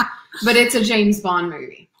 but it's a James Bond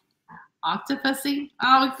movie. Octopussy?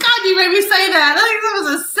 Oh, God, you made me say that. I think that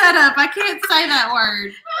was a setup. I can't say that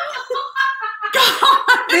word.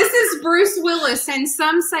 God. This is Bruce Willis, and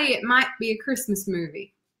some say it might be a Christmas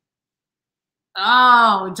movie.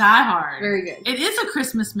 Oh, Die Hard. Very good. It is a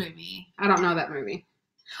Christmas movie. I don't know that movie.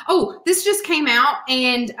 Oh, this just came out,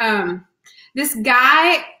 and this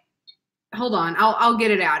guy. Hold on, I'll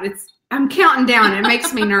get it out. I'm counting down. It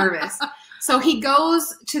makes me nervous. So he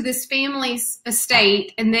goes to this family's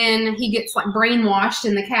estate, and then he gets like brainwashed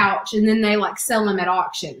in the couch, and then they like sell him at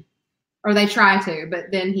auction, or they try to,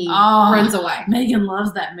 but then he runs away. Megan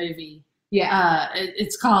loves that movie. Yeah,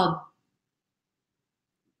 it's called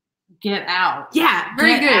Get Out. Yeah,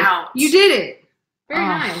 very Get good. Out. You did it. Very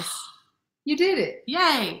nice. You did it.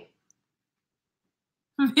 Yay.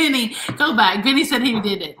 Vinny, go back. Vinny said he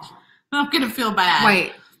did it. I'm going to feel bad.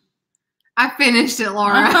 Wait. I finished it,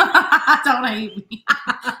 Laura. Don't hate me.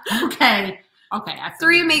 Okay.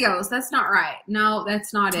 Three Amigos. That's not right. No,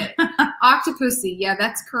 that's not it. Octopussy. Yeah,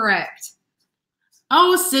 that's correct.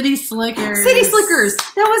 Oh, City Slickers. City Slickers.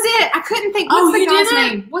 That was it. I couldn't think. What's the guy's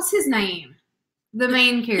didn't? name? What's his name? The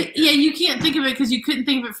main character. Yeah, you can't think of it because you couldn't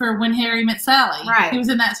think of it for When Harry Met Sally. Right. He was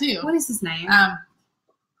in that too. What is his name?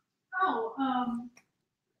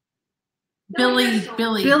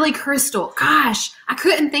 Billy Crystal. Gosh, I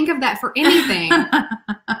couldn't think of that for anything.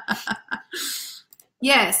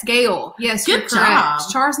 Yes, Gail. Yes, good job.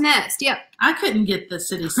 Char's Nest. Yep. I couldn't get the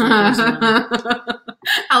City Slickers one.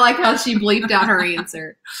 I like how she bleeped out her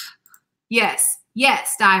answer. Yes,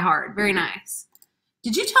 Die Hard. Very nice.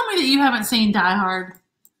 Did you tell me that you haven't seen Die Hard?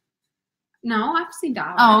 No, I've seen Die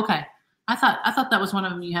Hard. Oh, okay. I thought that was one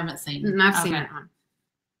of them you haven't seen. I've seen that one.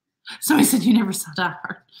 Somebody said you never saw Die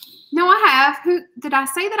Hard. No, I have. Who did I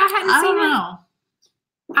say that I hadn't seen? I don't know.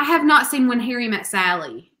 I have not seen When Harry Met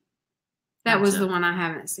Sally. That was the one I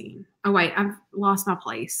haven't seen. Oh, wait. I've lost my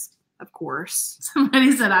place, of course.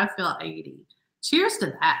 Somebody said, I feel 80. Cheers to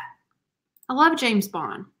that. I love James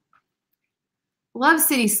Bond. Love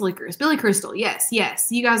City Slickers. Billy Crystal. Yes,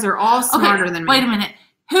 yes. You guys are all smarter than me. Wait a minute.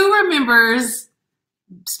 Who remembers,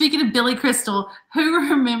 speaking of Billy Crystal, who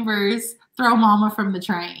remembers Throw Mama from the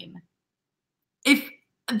Train? If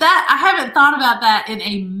that, I haven't thought about that in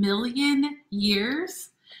a million years,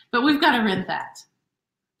 but we've got to rent that.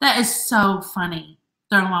 That is so funny.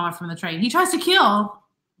 Throw Mama from the Train. He tries to kill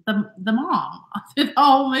the mom through the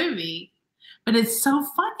whole movie, but it's so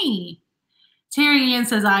funny. Terry Ann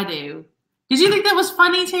says, I do. Did you think that was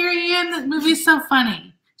funny, Terry Ann? That movie's so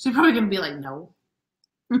funny. She's probably going to be like, no.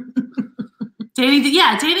 Danny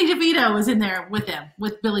DeVito was in there with him,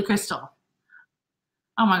 with Billy Crystal.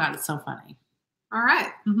 Oh my God, it's so funny. All right.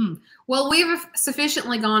 Mm-hmm. Well, we've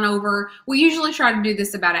sufficiently gone over. We usually try to do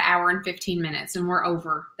this about an hour and 15 minutes, and we're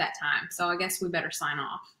over that time. So I guess we better sign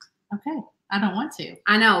off. Okay. I don't want to.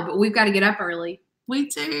 I know, but we've got to get up early. We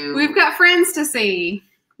do. We've got friends to see.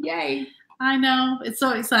 Yay. I know. It's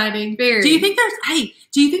so exciting. Very. Do you think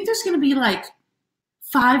there's going to be like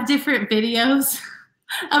 5 different videos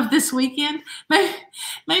of this weekend?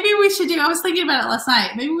 Maybe we should do, I was thinking about it last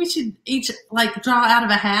night. Maybe we should each like draw out of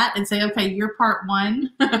a hat and say, okay, you're part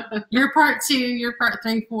 1, you're part 2, you're part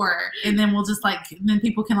 3, 4. And then we'll just then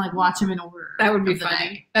people can like watch them in order. That would be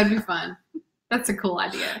funny. That'd be fun. That's a cool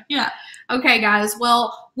idea. Yeah. Okay, guys.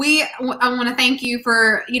 Well, I want to thank you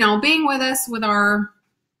for, being with us with our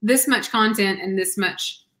this much content and this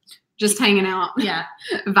much just hanging out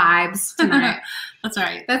vibes tonight. That's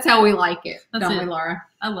right. That's how we like it, That's don't it. we, Laura?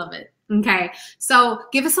 I love it. Okay. So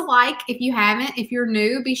give us a like if you haven't. If you're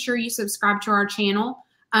new, be sure you subscribe to our channel.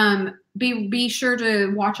 Be sure to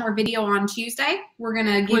watch our video on Tuesday. We're going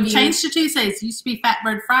to give We've changed to Tuesdays. It used to be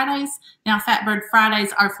Fatbird Fridays. Now Fatbird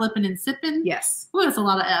Fridays are Flippin and Sippin. Yes. Ooh, that's a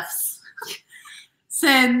lot of F's. So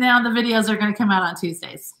now the videos are going to come out on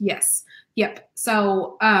Tuesdays. Yes. Yep.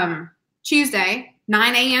 So Tuesday,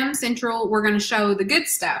 9 a.m. Central, we're going to show the good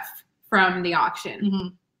stuff from the auction. Mm-hmm.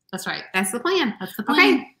 That's right. That's the plan. That's the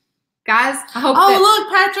plan. Okay. Guys, I hope look,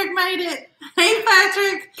 Patrick made it. Hey,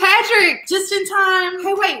 Patrick. Patrick. Just in time.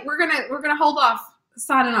 Hey, wait. We're gonna hold off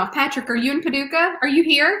signing off. Patrick, are you in Paducah? Are you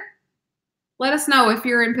here? Let us know if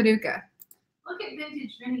you're in Paducah. Look at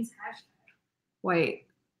Vintage Vinny's hashtag. Wait.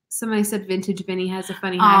 Somebody said Vintage Vinny has a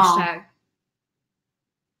funny hashtag.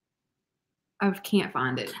 I can't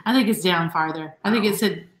find it. I think it's down farther. I think it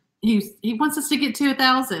said he wants us to get to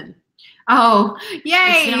 1,000. Oh,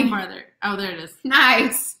 yay! It's down farther. Oh, there it is.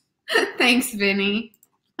 Nice. Thanks, Vinny.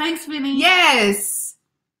 Thanks, Vinny. Yes.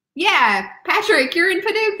 Yeah, Patrick, you're in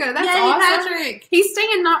Paducah. That's awesome. Patrick. He's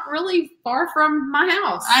staying not really far from my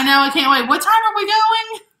house. I know. I can't wait. What time are we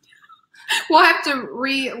going? We'll have to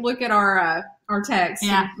re-look at our text.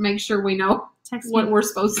 Yeah. And make sure we know what me. we're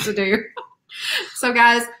supposed to do. So,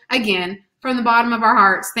 guys, again, from the bottom of our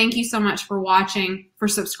hearts, thank you so much for watching, for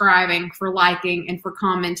subscribing, for liking, and for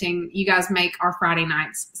commenting. You guys make our Friday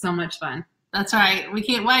nights so much fun. That's right. We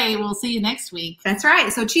can't wait. We'll see you next week. That's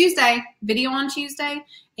right. So Tuesday, video on Tuesday.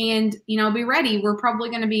 And, be ready. We're probably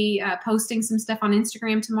going to be posting some stuff on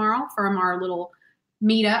Instagram tomorrow from our little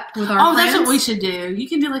meetup with our friends. That's what we should do. You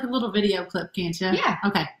can do like a little video clip, can't you? Yeah.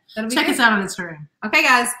 Okay. Check us out on Instagram. Okay,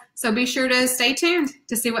 guys. So be sure to stay tuned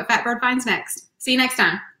to see what Fatbird finds next. See you next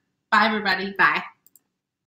time. Bye, everybody. Bye.